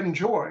pride and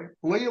joy.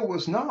 Leah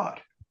was not.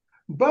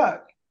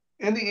 But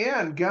in the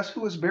end, guess who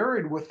was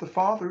buried with the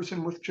fathers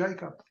and with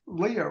Jacob?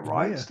 Leah,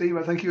 right, Leah. Steve?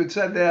 I think you had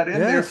said that in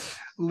there.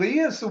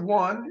 Leah is the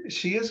one.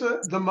 She is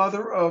the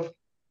mother of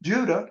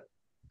Judah,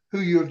 who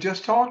you have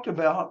just talked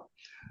about.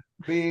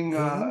 being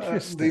the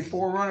Interesting.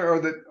 forerunner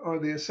or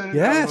the ascendant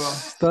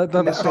Yes, of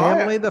the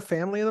Messiah.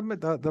 family of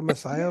the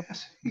Messiah.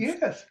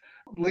 Yes.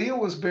 Leah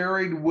was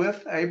buried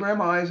with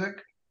Abraham,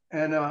 Isaac,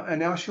 and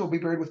now she'll be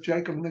buried with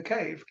Jacob in the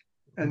cave.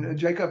 And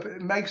Jacob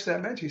makes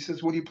that mention. He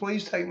says, "Will you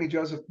please take me,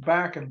 Joseph,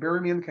 back and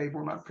bury me in the cave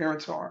where my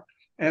parents are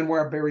and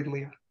where I buried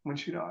Leah when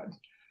she died?"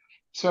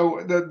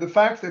 So the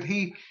fact that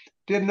he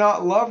did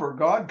not love her,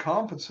 God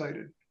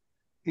compensated.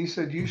 He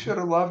said, "You should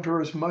have loved her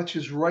as much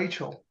as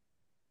Rachel,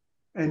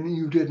 and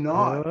you did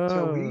not."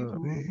 So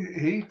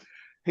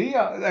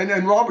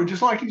and Robert,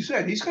 just like you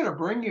said, he's going to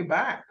bring you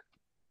back.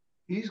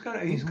 He's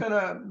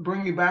gonna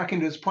bring you back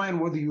into his plan,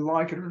 whether you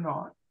like it or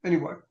not.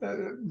 Anyway,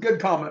 good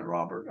comment,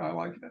 Robert. I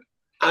like that.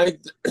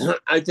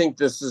 I think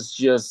this is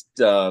just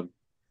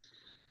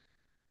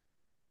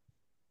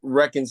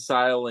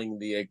reconciling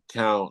the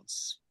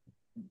accounts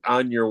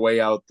on your way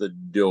out the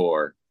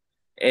door,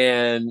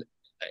 and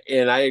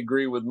I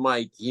agree with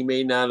Mike. He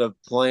may not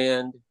have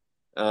planned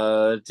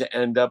to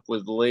end up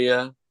with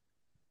Leah,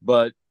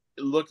 but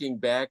looking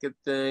back at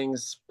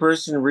things,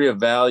 person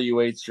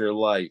reevaluates your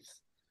life.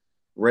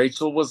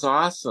 Rachel was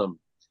awesome,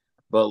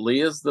 but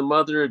Leah's the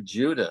mother of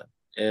Judah,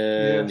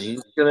 and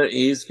Yes.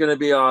 he's gonna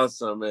be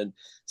awesome. And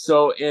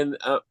so, in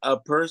a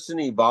person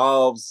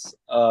evolves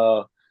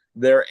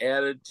their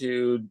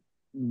attitude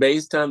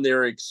based on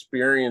their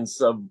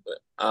experiences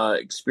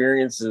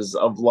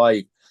of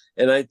life.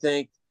 And I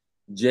think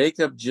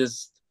Jacob,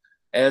 just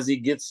as he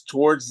gets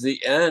towards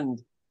the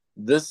end,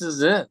 this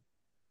is it.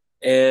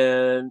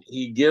 And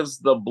he gives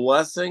the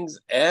blessings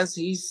as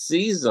he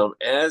sees them,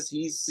 as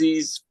he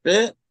sees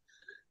fit.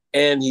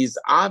 And he's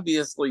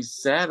obviously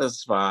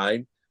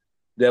satisfied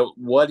that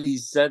what he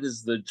said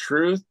is the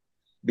truth,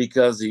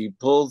 because he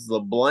pulls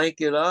the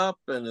blanket up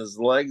and his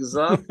legs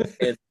up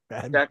and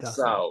checks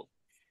out.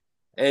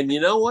 And you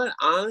know what?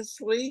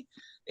 Honestly,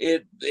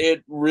 it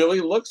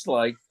really looks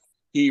like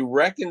he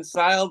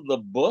reconciled the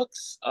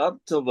books up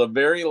to the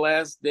very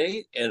last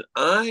date, and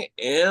I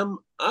am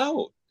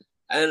out.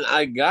 And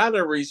I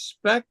gotta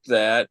respect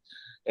that.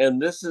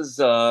 And this is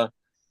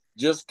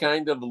just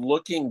kind of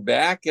looking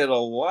back at a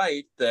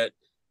life that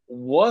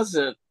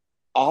wasn't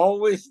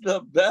always the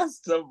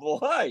best of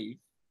life,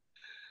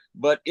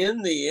 but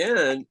in the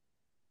end,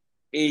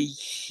 a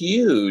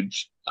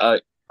huge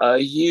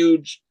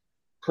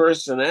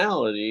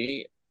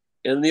personality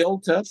in the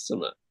Old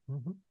Testament.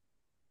 Mm-hmm.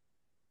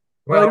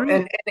 Well,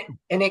 and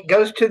it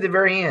goes to the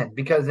very end,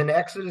 because in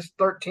Exodus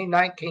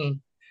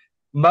 13:19,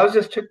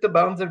 Moses took the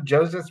bones of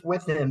Joseph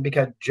with him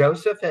because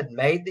Joseph had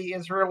made the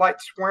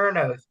Israelites swear an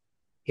oath.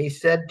 He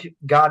said,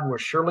 "God will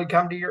surely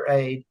come to your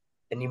aid,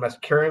 and you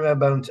must carry my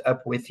bones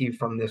up with you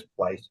from this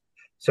place."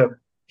 So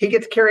he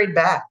gets carried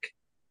back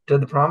to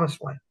the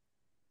promised land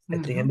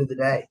at the end of the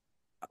day.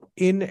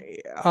 And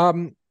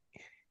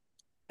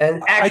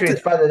actually,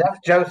 it's further. That's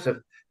Joseph.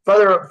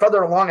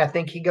 Further along, I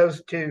think he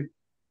goes to.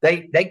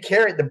 They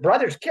carry, the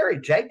brothers carry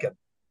Jacob.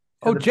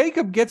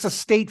 Jacob gets a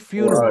state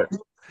funeral. Right.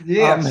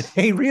 Yes,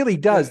 he really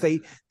does. Yes.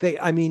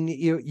 I mean,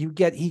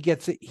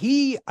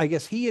 I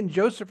guess he and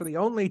Joseph are the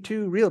only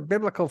two real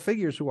biblical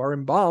figures who are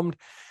embalmed,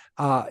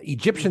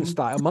 Egyptian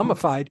style,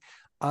 mummified,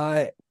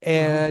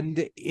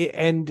 and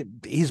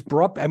he's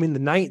brought. I mean,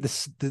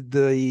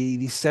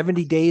 the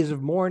 70 days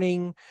of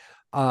mourning,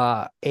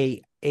 a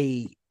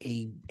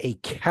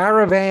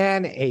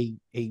caravan, a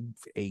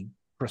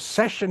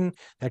procession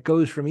that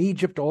goes from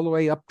Egypt all the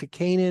way up to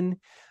Canaan.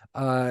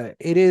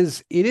 It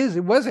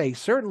was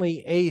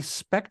certainly a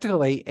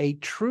spectacle, a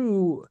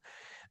true.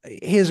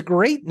 His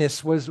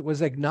greatness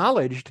was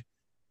acknowledged.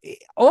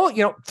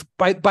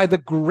 By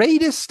the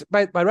greatest,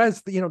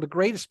 the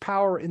greatest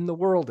power in the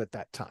world at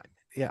that time.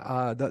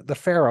 Yeah, the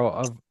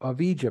Pharaoh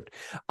of Egypt.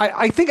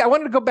 I think I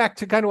wanted to go back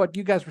to kind of what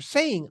you guys were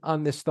saying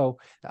on this, though.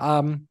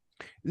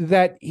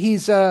 That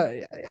he's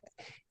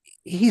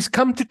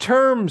come to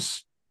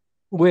terms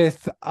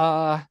with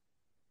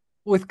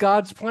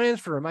God's plans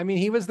for him. I mean,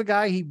 he was the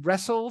guy, he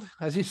wrestled,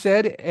 as you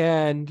said,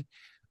 and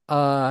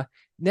now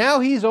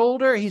he's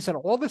older. He's had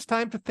all this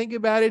time to think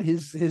about it.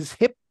 His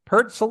hip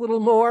hurts a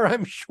little more,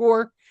 I'm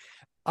sure.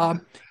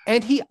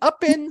 And he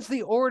upends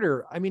the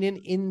order. I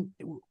mean,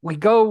 we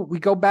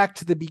go back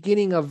to the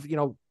beginning of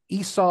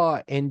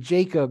Esau and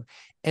Jacob,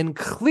 and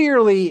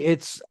clearly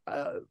it's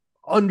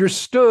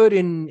understood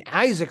in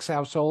Isaac's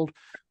household.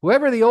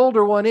 Whoever the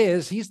older one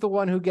is, he's the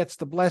one who gets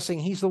the blessing.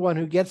 He's the one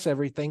who gets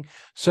everything.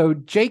 So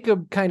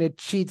Jacob kind of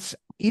cheats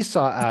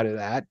Esau out of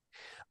that.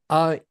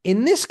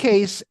 In this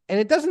case, and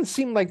it doesn't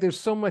seem like there's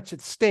so much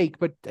at stake,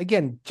 but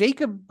again,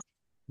 Jacob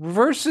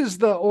reverses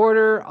the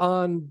order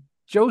on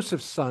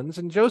Joseph's sons,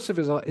 and Joseph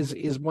is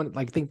one,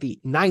 I think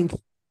the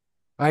 9th,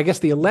 I guess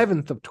the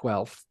 11th of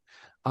 12th,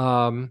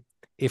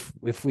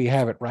 if we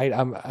have it right.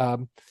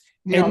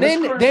 And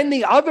then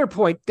the other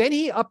point, then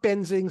he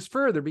upends things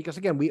further, because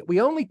again,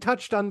 we only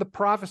touched on the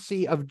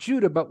prophecy of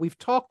Judah, but we've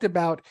talked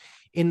about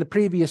in the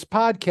previous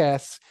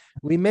podcasts,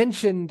 we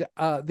mentioned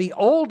the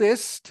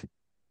oldest,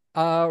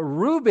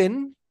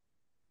 Reuben,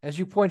 as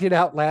you pointed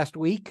out last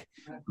week,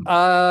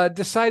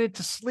 decided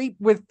to sleep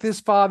with his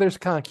father's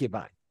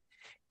concubine.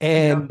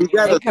 And He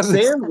got Jacob, a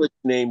sandwich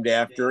named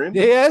after him.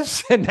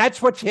 yes, and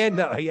that's what you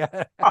know.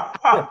 Yeah,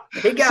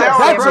 He got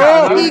that's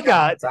all he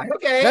got.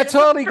 Okay, That's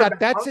all he got.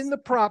 That's in the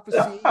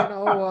prophecy,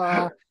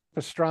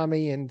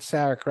 pastrami and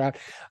sauerkraut.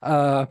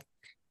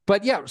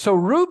 But yeah, so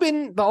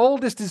Reuben, the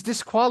oldest, is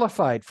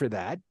disqualified for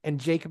that, and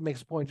Jacob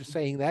makes a point of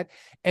saying that.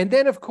 And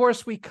then, of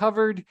course, we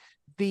covered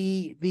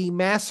the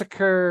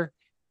massacre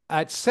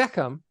at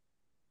Shechem,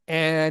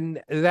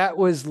 and that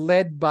was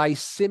led by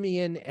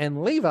Simeon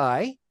and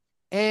Levi,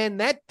 and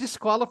that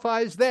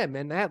disqualifies them,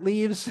 and that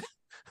leaves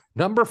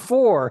number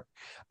 4,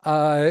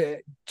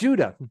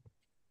 Judah.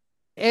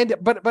 And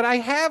but I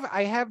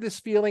have this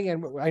feeling,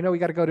 and I know we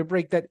got to go to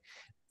break, that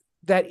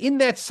in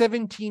that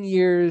 17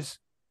 years,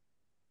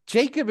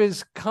 Jacob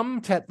has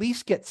come to at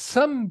least get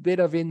some bit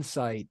of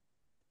insight.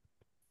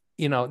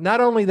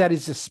 Not only that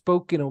is a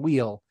spoke in a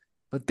wheel,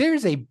 but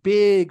there's a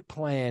big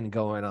plan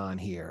going on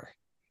here.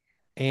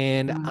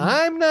 And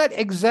I'm not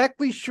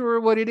exactly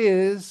sure what it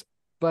is,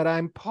 but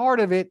I'm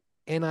part of it.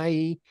 And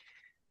I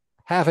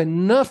have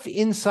enough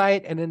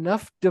insight and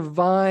enough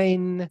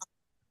divine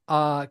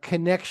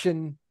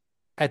connection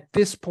at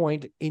this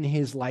point in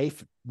his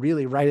life,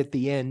 really right at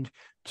the end,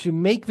 to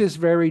make this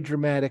very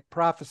dramatic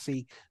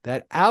prophecy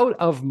that out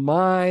of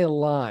my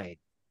line,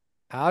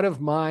 out of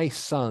my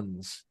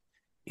sons,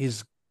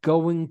 is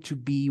going to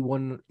be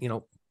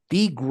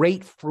the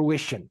great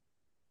fruition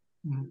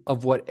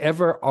of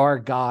whatever our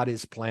God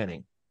is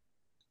planning.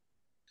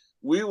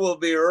 We will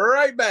be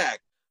right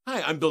back.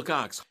 Hi, I'm Bill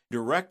Cox,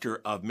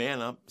 Director of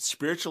Man Up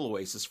Spiritual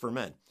Oasis for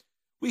Men.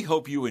 We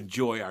hope you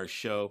enjoy our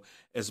show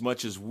as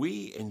much as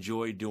we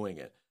enjoy doing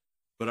it.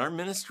 But our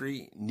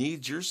ministry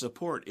needs your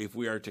support if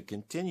we are to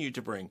continue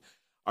to bring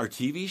our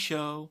TV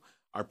show,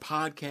 our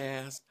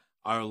podcast,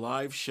 our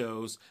live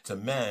shows to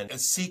men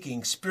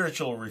seeking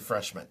spiritual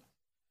refreshment.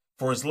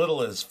 For as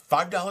little as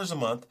 $5 a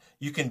month,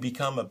 you can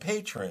become a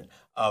patron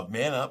of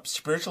Man Up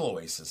Spiritual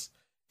Oasis.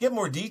 Get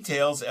more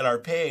details at our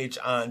page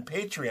on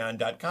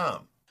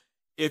patreon.com.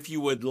 If you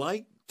would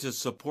like to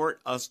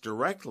support us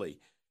directly,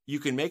 you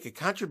can make a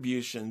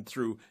contribution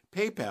through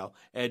PayPal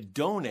at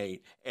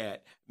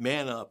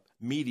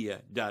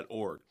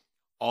donate@manupmedia.org.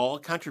 All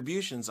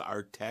contributions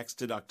are tax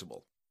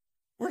deductible.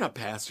 We're not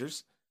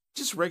pastors,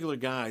 just regular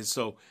guys,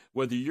 so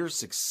whether you're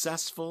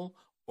successful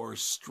or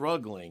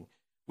struggling,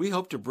 we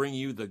hope to bring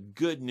you the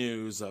good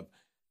news of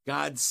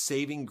God's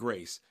saving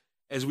grace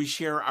as we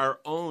share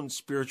our own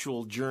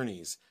spiritual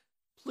journeys.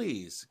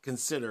 Please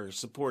consider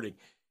supporting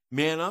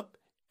Man Up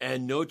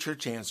and No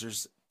Church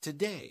Answers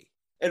today.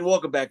 And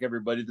welcome back,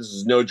 everybody. This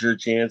is No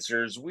Church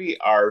Answers. We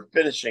are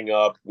finishing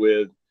up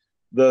with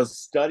the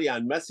study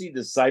on messy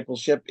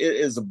discipleship. It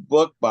is a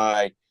book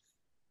by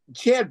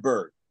Chad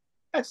Bird.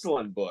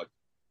 Excellent book.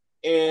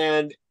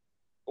 And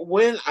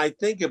when I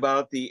think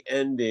about the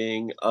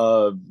ending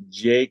of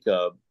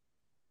Jacob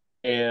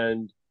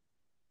and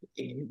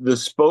the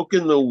spoke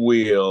in the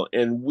wheel,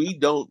 and we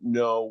don't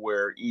know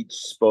where each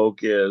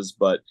spoke is,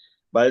 but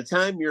by the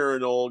time you're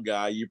an old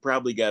guy, you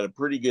probably got a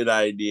pretty good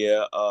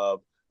idea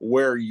of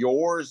where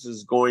yours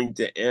is going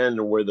to end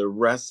and where the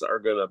rest are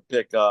going to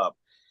pick up.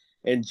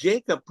 And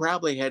Jacob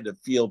probably had to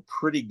feel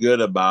pretty good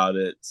about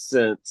it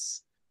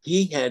since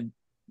he had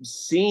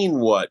seen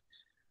what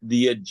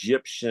the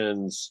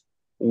Egyptians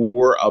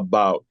were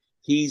about.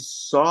 He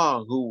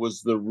saw who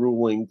was the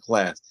ruling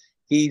class.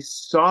 He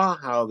saw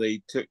how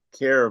they took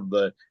care of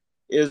the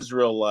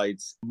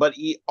Israelites, but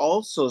he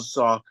also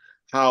saw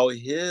how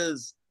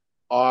his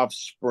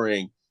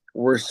offspring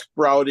were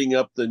sprouting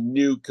up the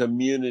new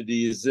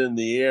communities in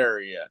the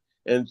area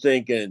and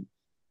thinking,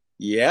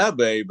 yeah,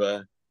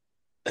 baby,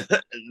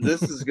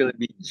 this is going to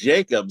be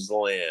Jacob's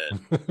land.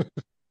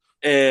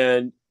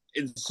 And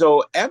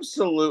so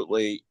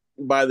absolutely,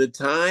 by the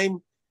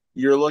time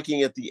you're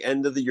looking at the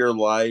end of your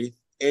life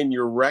and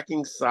you're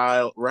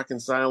reconciling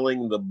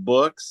the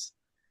books,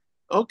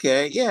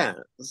 okay, yeah,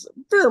 a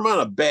fair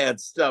amount of bad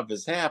stuff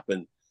has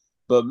happened.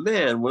 But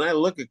man, when I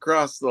look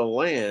across the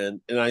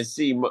land and I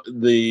see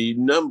the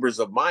numbers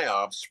of my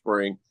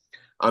offspring,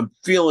 I'm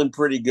feeling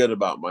pretty good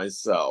about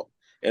myself.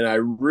 And I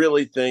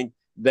really think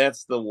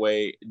that's the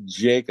way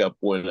Jacob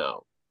went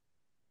out.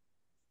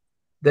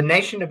 The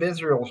nation of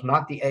Israel is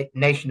not the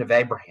nation of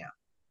Abraham.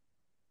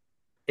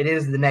 It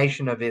is the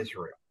nation of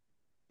Israel.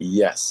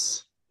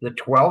 Yes. The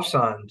 12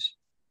 sons,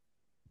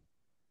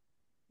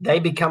 they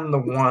become the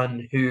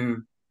one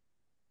who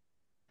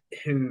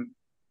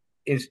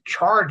is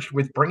charged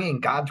with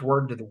bringing God's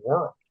word to the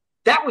world.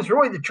 That was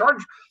really the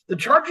charge. The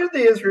charge of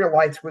the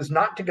Israelites was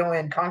not to go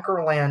in, conquer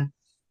a land,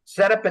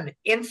 set up an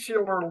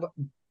insular,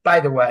 by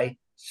the way,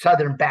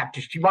 Southern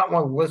Baptist. You might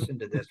want to listen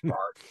to this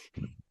part.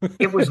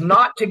 It was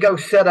not to go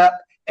set up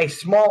a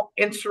small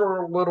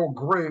insular little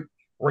group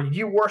where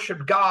you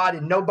worship God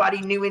and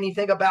nobody knew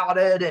anything about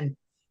it.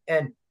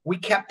 And we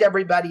kept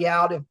everybody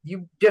out. If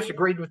you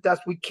disagreed with us,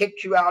 we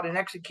kicked you out and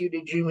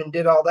executed you and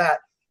did all that.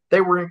 They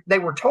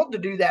were told to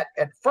do that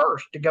at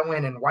first, to go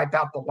in and wipe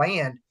out the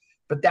land,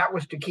 but that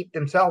was to keep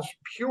themselves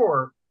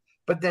pure.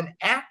 But then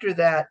after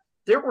that,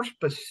 there were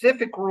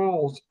specific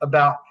rules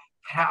about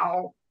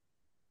how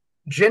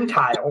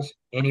Gentiles,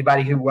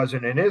 anybody who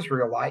wasn't an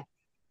Israelite,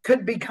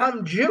 could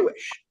become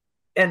Jewish.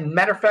 And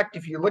matter of fact,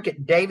 if you look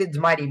at David's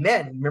mighty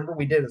men, remember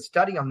we did a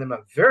study on them a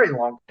very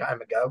long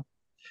time ago,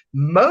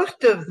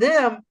 most of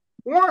them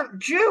weren't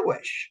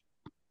Jewish.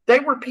 They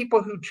were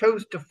people who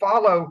chose to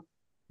follow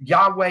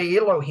Yahweh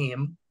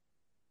Elohim,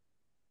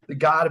 the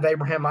God of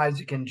Abraham,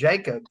 Isaac, and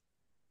Jacob,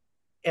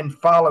 and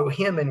follow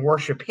him and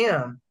worship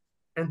him.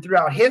 And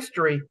throughout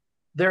history,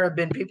 there have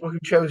been people who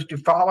chose to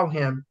follow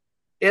him.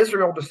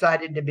 Israel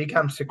decided to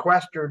become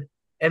sequestered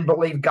and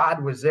believe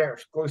God was their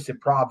exclusive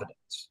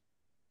providence.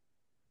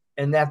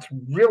 And that's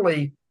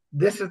really,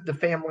 this is the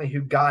family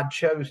who God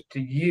chose to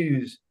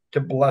use to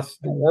bless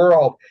the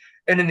world.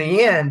 And in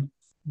the end,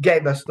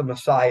 gave us the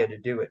Messiah to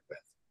do it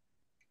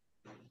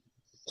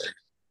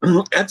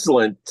with.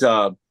 Excellent.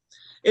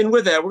 And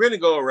with that, we're going to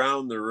go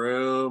around the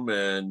room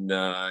and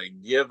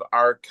give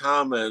our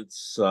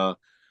comments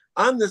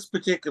on this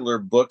particular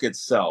book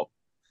itself.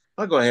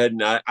 I'll go ahead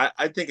and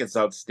I think it's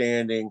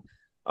outstanding.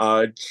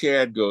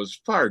 Chad goes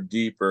far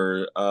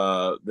deeper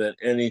than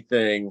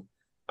anything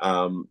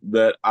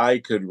that I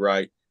could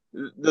write.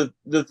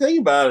 The thing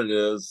about it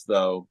is,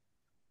 though,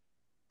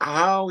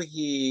 how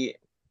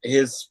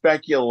his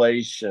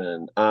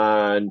speculation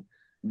on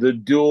the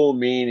dual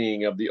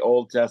meaning of the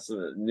Old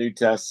Testament and New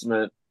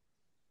Testament,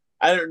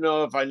 I don't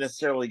know if I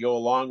necessarily go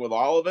along with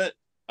all of it.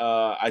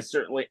 I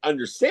certainly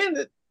understand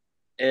it,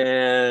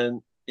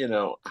 and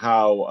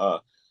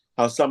how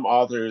some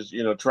authors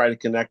try to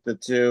connect the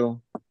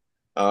two.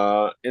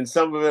 In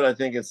some of it, I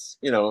think it's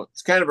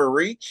kind of a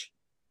reach,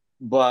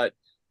 but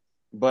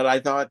I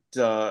thought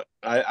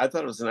I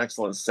thought it was an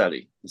excellent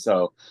study.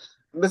 So,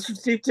 Mr.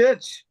 Steve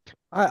Titch.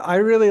 I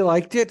really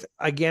liked it.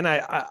 Again,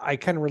 I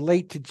can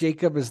relate to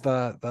Jacob as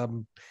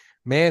the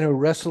man who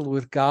wrestled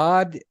with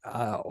God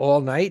all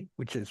night,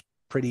 which is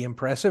pretty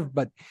impressive,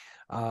 but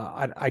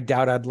I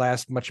doubt I'd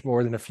last much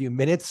more than a few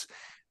minutes.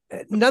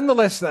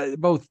 Nonetheless,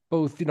 both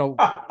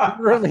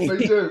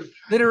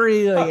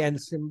literally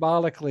and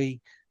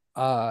symbolically,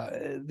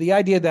 the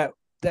idea that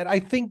I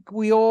think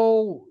we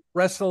all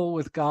wrestle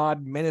with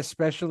God, men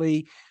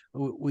especially.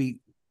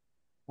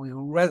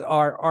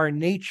 Our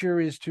nature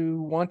is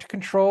to want to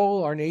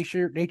control. Our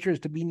nature is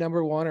to be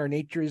number one. Our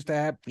nature is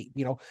to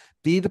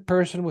be the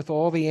person with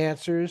all the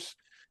answers,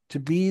 to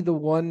be the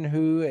one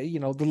who,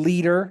 the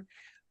leader.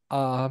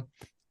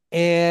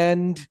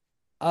 And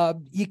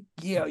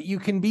you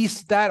can be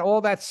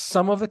all that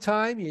some of the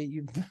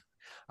time.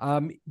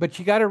 But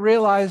you got to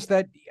realize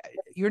that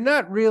you're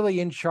not really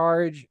in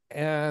charge,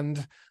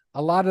 and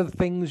a lot of the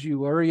things you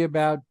worry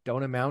about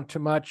don't amount to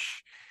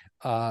much.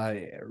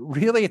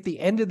 Really, at the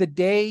end of the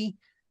day,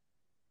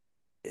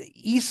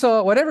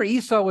 whatever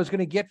Esau was going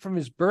to get from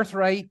his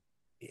birthright,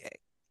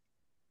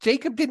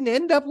 Jacob didn't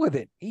end up with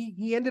it.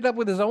 He ended up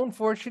with his own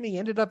fortune. He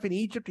ended up in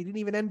Egypt. He didn't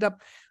even end up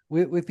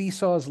with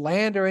Esau's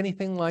land or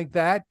anything like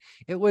that.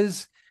 It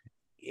was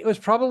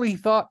probably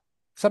thought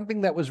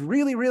something that was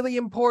really, really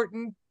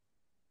important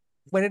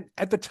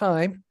at the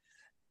time,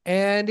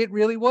 and it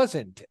really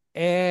wasn't.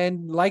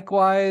 And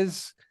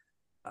likewise,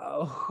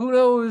 who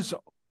knows?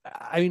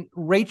 I mean,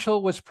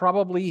 Rachel was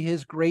probably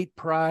his great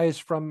prize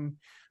from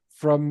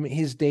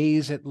his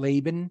days at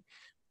Laban.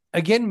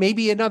 Again,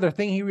 maybe another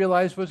thing he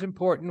realized was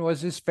important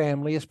was his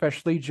family,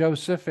 especially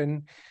Joseph,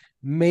 and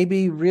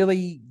maybe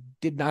really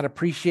did not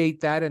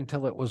appreciate that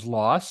until it was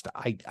lost.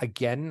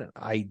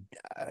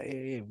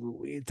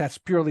 That's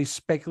purely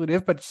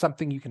speculative, but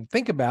something you can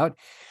think about.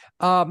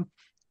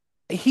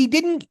 He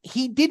didn't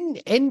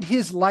end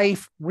his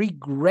life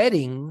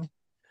regretting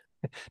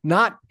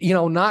not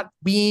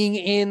being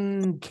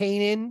in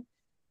Canaan.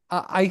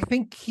 I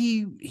think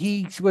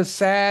he was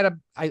sad.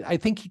 I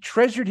think he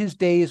treasured his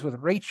days with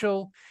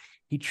Rachel.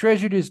 He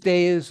treasured his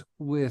days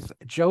with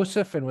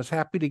Joseph and was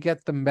happy to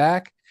get them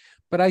back.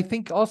 But I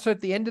think also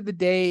at the end of the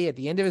day, at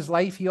the end of his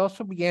life, he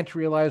also began to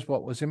realize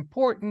what was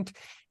important.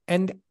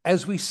 And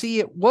as we see,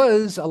 a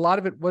lot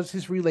of it was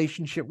his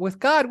relationship with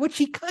God, which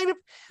he kind of,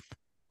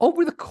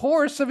 over the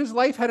course of his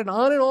life, had an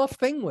on and off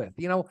thing with.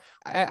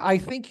 I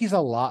think he's a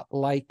lot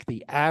like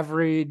the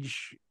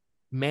average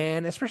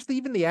man, especially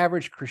even the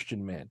average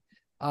Christian man.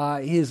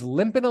 He's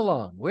limping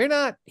along. We're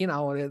not,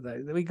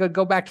 we could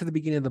go back to the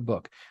beginning of the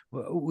book.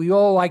 We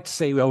all like to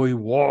say, well, we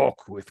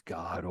walk with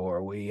God,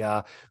 or we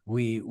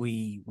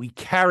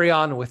carry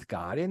on with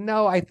God. And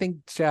no, I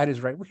think Chad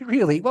is right. What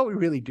we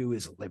really do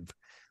is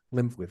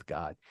limp with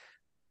God.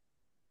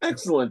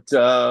 Excellent.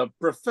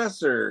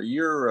 Professor,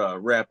 your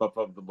wrap up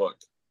of the book.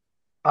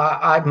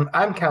 I'm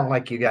kind of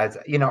like you guys.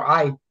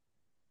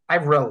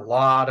 I've read a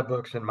lot of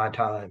books in my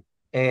time,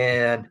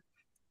 and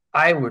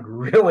I would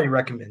really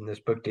recommend this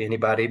book to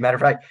anybody. Matter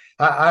of fact,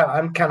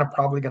 I'm kind of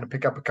probably going to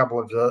pick up a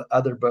couple of the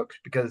other books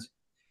because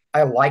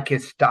I like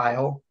his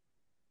style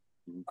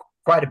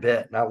quite a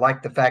bit. And I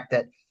like the fact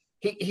that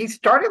he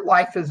started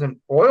life as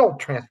an oil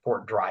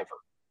transport driver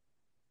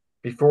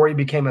before he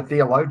became a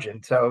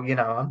theologian. So,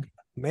 I'm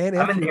in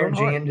the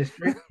energy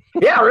industry.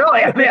 Yeah,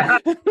 really. I mean,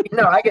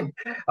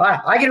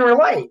 I can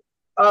relate.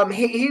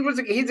 He was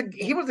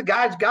a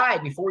guy's guy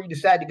before he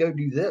decided to go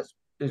do this.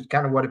 is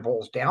kind of what it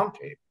boils down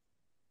to.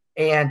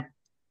 And,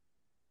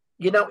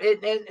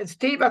 and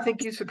Steve, I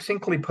think you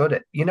succinctly put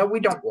it, we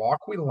don't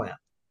walk, we limp.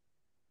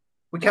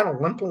 We kind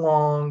of limp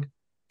along.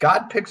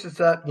 God picks us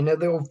up,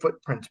 the old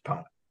footprints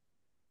poem,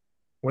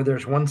 where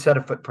there's one set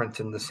of footprints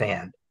in the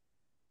sand.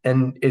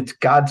 And it's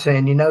God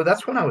saying,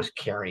 that's when I was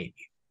carrying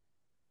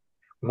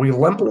you. We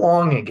limp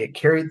along and get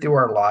carried through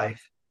our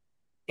life.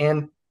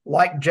 And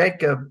like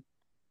Jacob,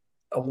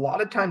 a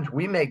lot of times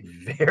we make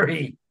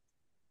very,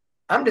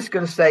 I'm just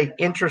going to say,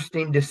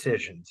 interesting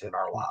decisions in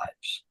our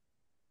lives.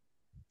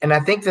 And I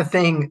think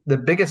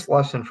the biggest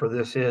lesson for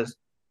this is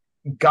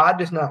God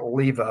does not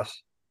leave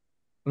us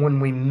when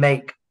we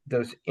make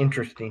those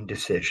interesting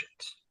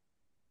decisions.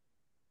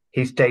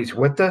 He stays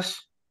with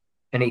us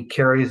and he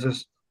carries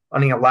us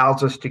and he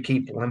allows us to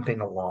keep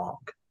limping along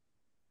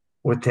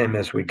with him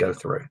as we go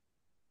through.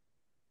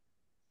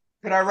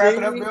 Can I wrap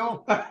it up,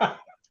 Bill?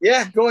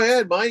 Yeah, go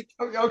ahead, Mike.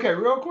 Okay,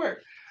 real quick.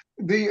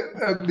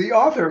 The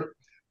author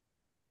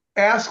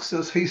asks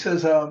us, he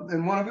says,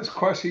 in one of his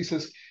questions, he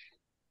says,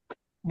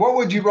 what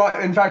would you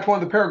write? In fact,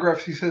 one of the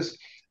paragraphs, he says,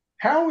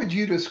 how would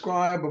you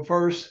describe a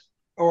verse,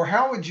 or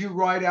how would you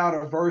write out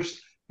a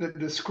verse that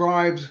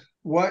describes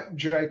what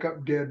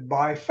Jacob did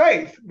by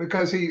faith?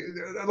 Because he,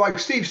 like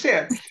Steve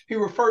said, he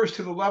refers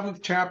to the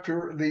 11th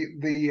chapter,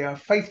 the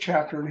faith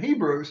chapter in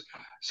Hebrews.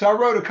 So I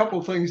wrote a couple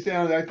of things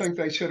down that I think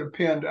they should have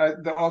pinned.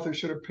 The author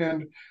should have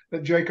pinned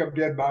that Jacob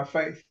did by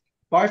faith.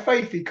 By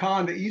faith, he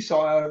conned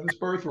Esau out of his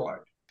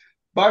birthright.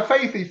 By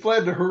faith, he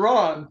fled to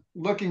Haran,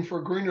 looking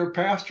for greener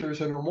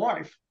pastures and a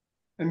wife.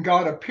 And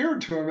God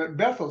appeared to him at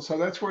Bethel. So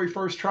that's where he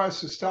first tries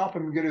to stop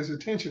him and get his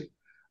attention.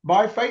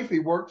 By faith, he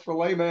worked for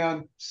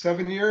Laban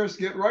 7 years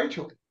to get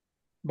Rachel.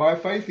 By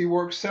faith, he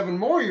worked 7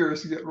 more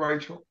years to get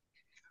Rachel.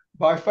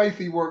 By faith,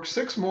 he worked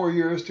 6 more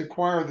years to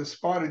acquire the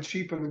spotted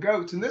sheep and the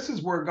goats. And this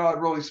is where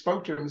God really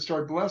spoke to him and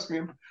started blessing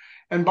him.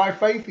 And by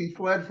faith, he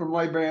fled from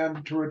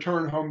Laban to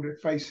return home to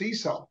face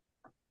Esau.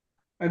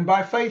 And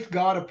by faith,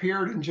 God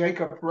appeared, and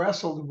Jacob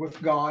wrestled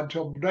with God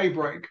till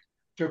daybreak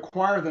to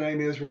acquire the name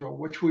Israel,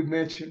 which we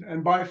mentioned.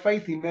 And by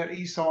faith, he met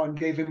Esau and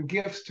gave him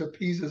gifts to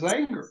appease his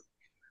anger.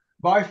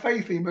 By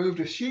faith, he moved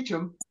to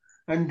Shechem,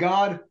 and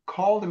God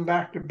called him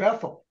back to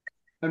Bethel.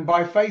 And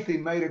by faith, he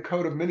made a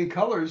coat of many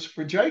colors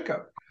for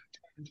Jacob to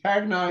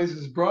antagonize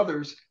his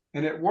brothers,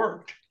 and it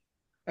worked.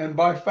 And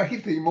by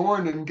faith, he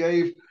mourned and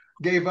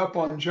gave up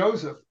on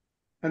Joseph.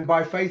 And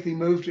by faith, he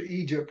moved to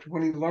Egypt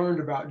when he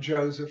learned about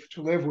Joseph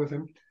to live with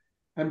him.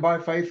 And by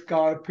faith,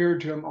 God appeared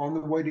to him on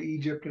the way to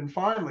Egypt. And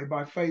finally,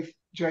 by faith,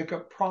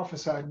 Jacob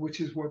prophesied, which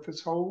is what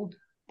this whole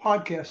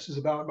podcast is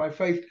about. By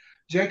faith,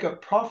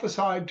 Jacob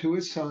prophesied to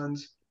his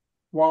sons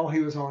while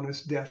he was on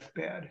his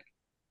deathbed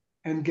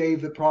and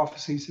gave the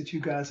prophecies that you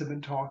guys have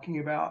been talking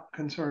about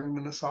concerning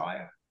the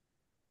Messiah.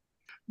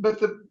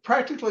 But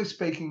practically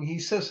speaking, he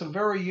says some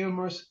very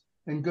humorous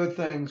and good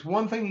things.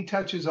 One thing he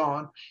touches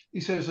on, he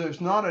says,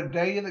 there's not a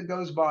day that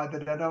goes by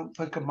that I don't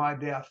think of my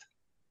death.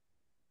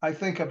 I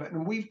think of it.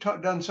 And we've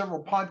done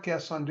several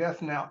podcasts on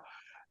death now.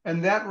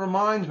 And that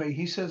reminds me,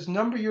 he says,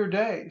 number your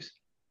days.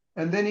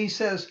 And then he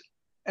says,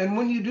 and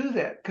when you do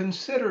that,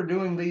 consider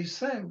doing these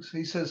things.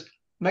 He says,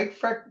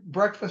 make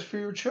breakfast for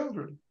your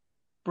children.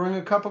 Bring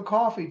a cup of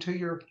coffee to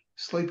your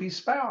sleepy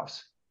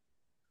spouse.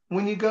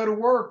 When you go to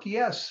work,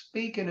 yes,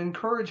 speak and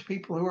encourage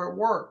people who are at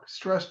work,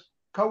 stressed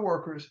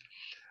coworkers.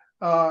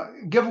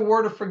 Give a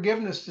word of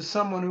forgiveness to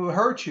someone who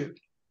hurt you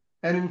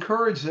and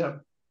encourage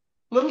them.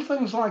 Little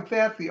things like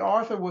that. The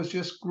author was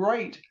just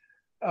great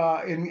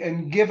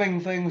in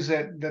giving things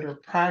that are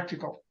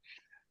practical.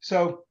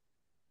 So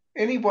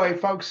anyway,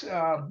 folks,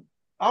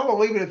 I will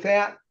leave it at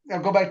that. I'll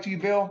go back to you,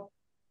 Bill.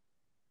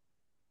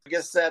 I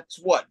guess that's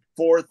what,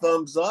 4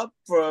 thumbs up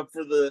for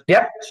the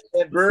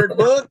Bird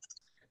book.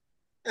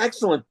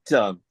 Excellent.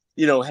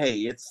 Hey,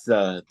 it's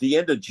the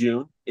end of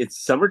June.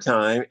 It's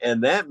summertime,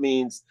 and that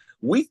means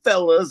we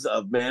fellas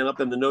of Man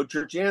Up and the No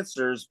Church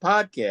Answers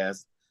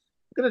podcast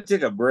are going to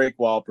take a break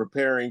while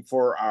preparing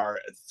for our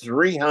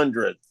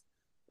 300th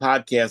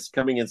podcast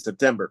coming in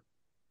September.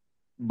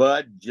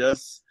 But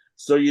just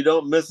so you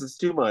don't miss us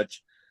too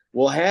much,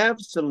 we'll have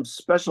some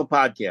special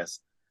podcasts.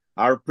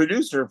 Our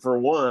producer, for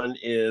one,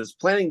 is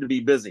planning to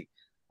be busy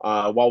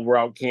while we're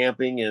out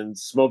camping and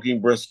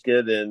smoking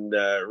brisket and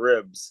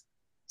ribs.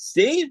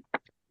 Steve?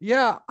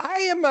 Yeah, I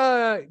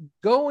am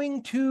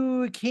going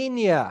to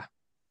Kenya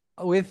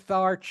with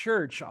our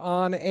church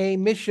on a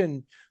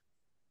mission.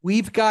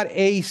 We've got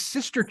a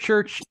sister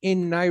church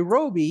in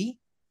Nairobi,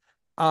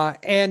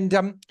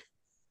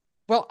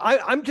 well,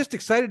 I'm just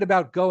excited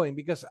about going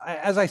because,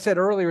 as I said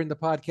earlier in the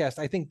podcast,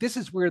 I think this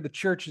is where the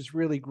church is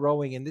really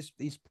growing in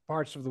these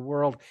parts of the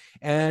world.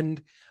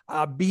 And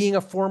being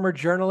a former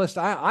journalist,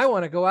 I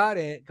want to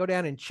go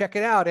down and check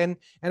it out, and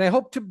I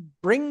hope to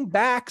bring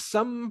back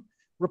some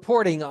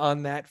reporting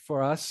on that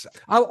for us.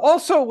 We'll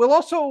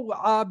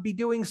also be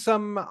doing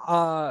some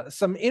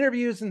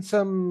interviews and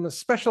some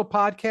special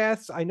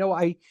podcasts. I know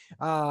I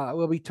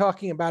will be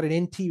talking about an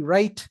N.T.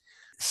 Wright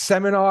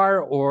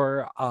seminar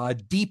or a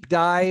deep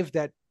dive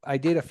that I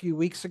did a few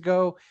weeks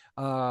ago.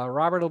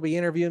 Robert will be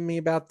interviewing me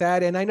about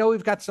that. And I know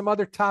we've got some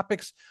other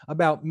topics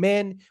about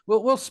men.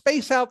 We'll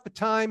space out the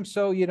time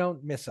so you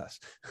don't miss us.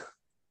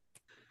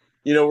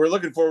 We're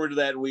looking forward to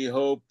that. We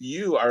hope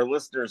you, our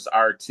listeners,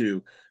 are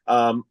too.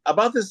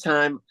 About this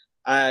time,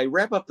 I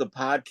wrap up the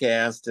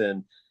podcast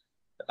and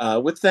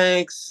with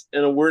thanks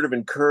and a word of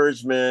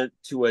encouragement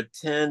to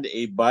attend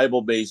a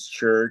Bible-based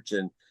church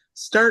and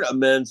start a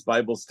men's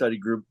Bible study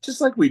group,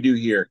 just like we do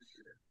here.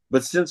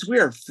 But since we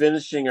are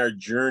finishing our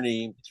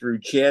journey through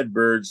Chad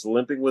Bird's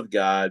Limping with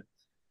God,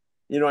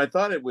 I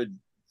thought it would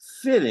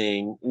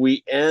fitting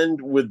we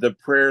end with the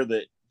prayer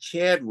that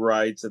Chad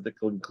writes at the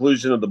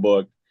conclusion of the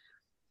book.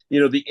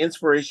 The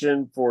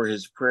inspiration for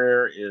his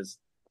prayer is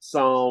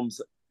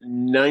Psalms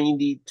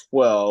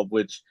 90:12,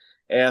 which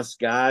asks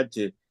God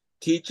to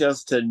teach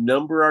us to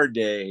number our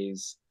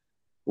days.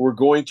 We're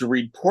going to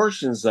read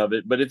portions of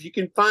it, but if you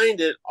can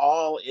find it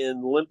all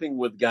in Limping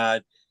with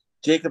God,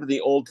 Jacob and the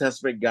Old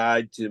Testament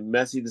Guide to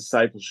Messy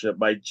Discipleship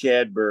by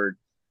Chad Bird,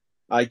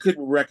 I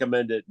couldn't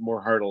recommend it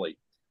more heartily.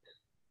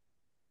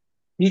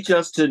 Teach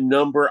us to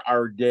number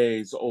our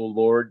days, O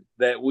Lord,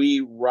 that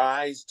we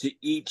rise to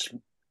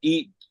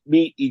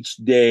meet each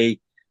day,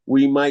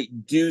 we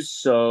might do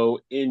so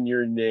in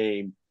your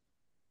name.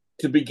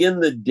 To begin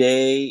the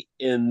day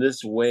in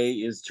this way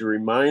is to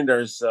remind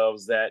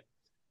ourselves that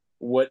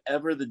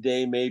whatever the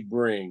day may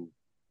bring,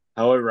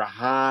 however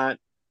hot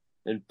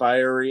and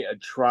fiery a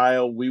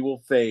trial we will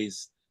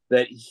face,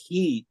 that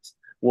heat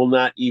will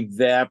not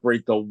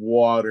evaporate the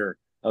water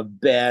of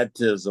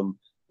baptism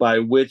by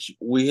which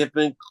we have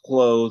been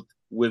clothed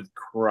with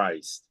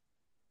Christ.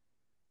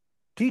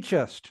 Teach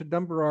us to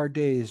number our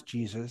days,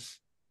 Jesus,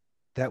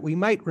 that we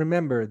might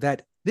remember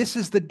that this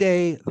is the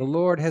day the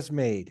Lord has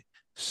made,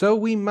 so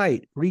we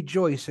might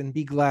rejoice and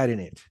be glad in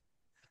it.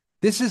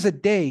 This is a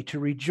day to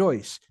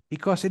rejoice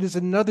because it is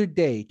another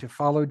day to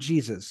follow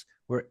Jesus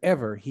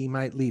wherever he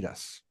might lead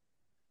us.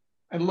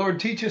 And Lord,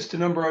 teach us to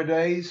number our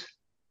days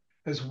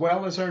as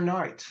well as our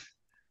nights,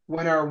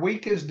 when our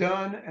week is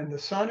done and the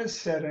sun is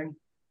setting,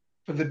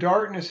 for the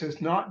darkness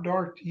is not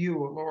dark to you,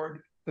 O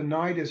Lord. The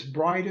night is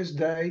bright as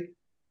day,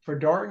 for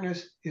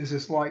darkness is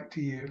as light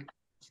to you.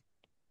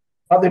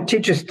 Father,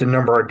 teach us to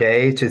number our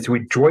days as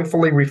we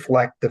joyfully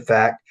reflect the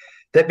fact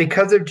that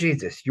because of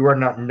Jesus, you are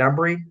not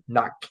numbering,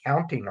 not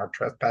counting our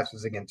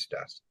trespasses against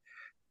us.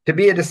 To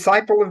be a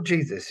disciple of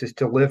Jesus is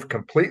to live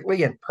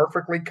completely and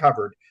perfectly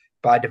covered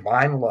by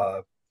divine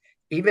love,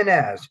 even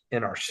as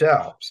in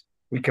ourselves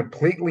we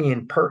completely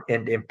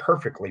and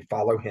imperfectly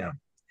follow him.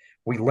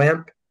 We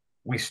limp,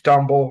 we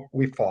stumble,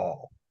 we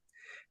fall.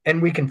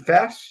 And we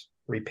confess,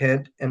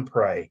 repent, and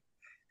pray.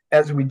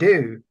 As we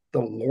do,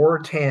 the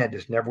Lord's hand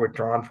is never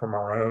withdrawn from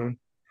our own,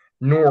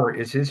 nor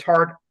is his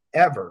heart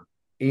ever,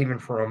 even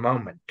for a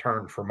moment,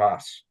 turned from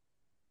us.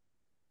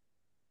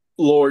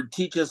 Lord,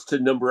 teach us to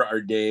number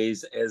our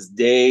days as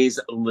days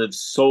lived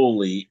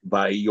solely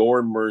by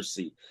your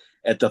mercy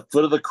at the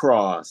foot of the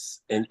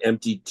cross, an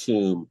empty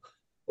tomb,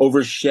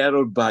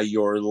 overshadowed by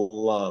your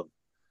love.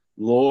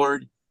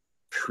 Lord,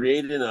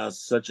 create in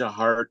us such a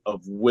heart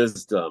of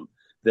wisdom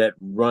that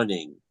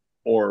running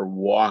or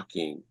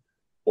walking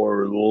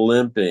or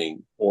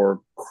limping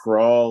or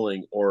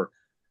crawling or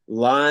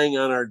lying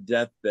on our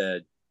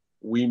deathbed,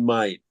 we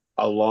might,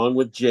 along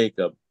with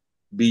Jacob,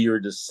 be your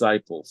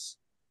disciples,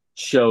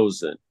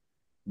 chosen,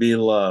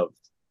 beloved,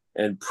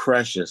 and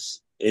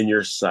precious in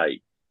your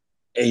sight.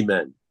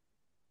 Amen.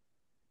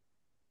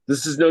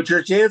 This is No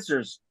Church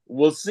Answers.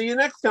 We'll see you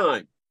next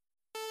time.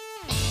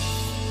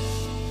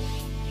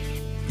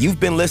 You've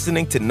been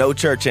listening to No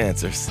Church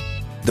Answers,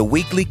 the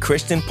weekly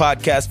Christian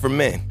podcast for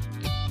men.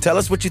 Tell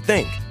us what you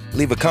think.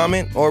 Leave a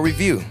comment or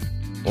review.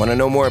 Want to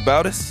know more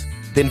about us?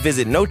 Then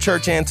visit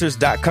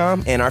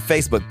nochurchanswers.com and our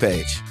Facebook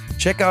page.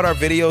 Check out our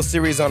video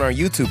series on our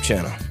YouTube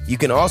channel. You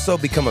can also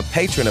become a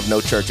patron of No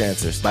Church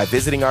Answers by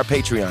visiting our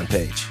Patreon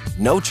page.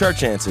 No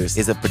Church Answers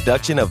is a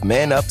production of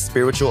Man Up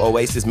Spiritual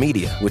Oasis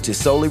Media, which is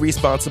solely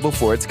responsible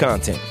for its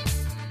content.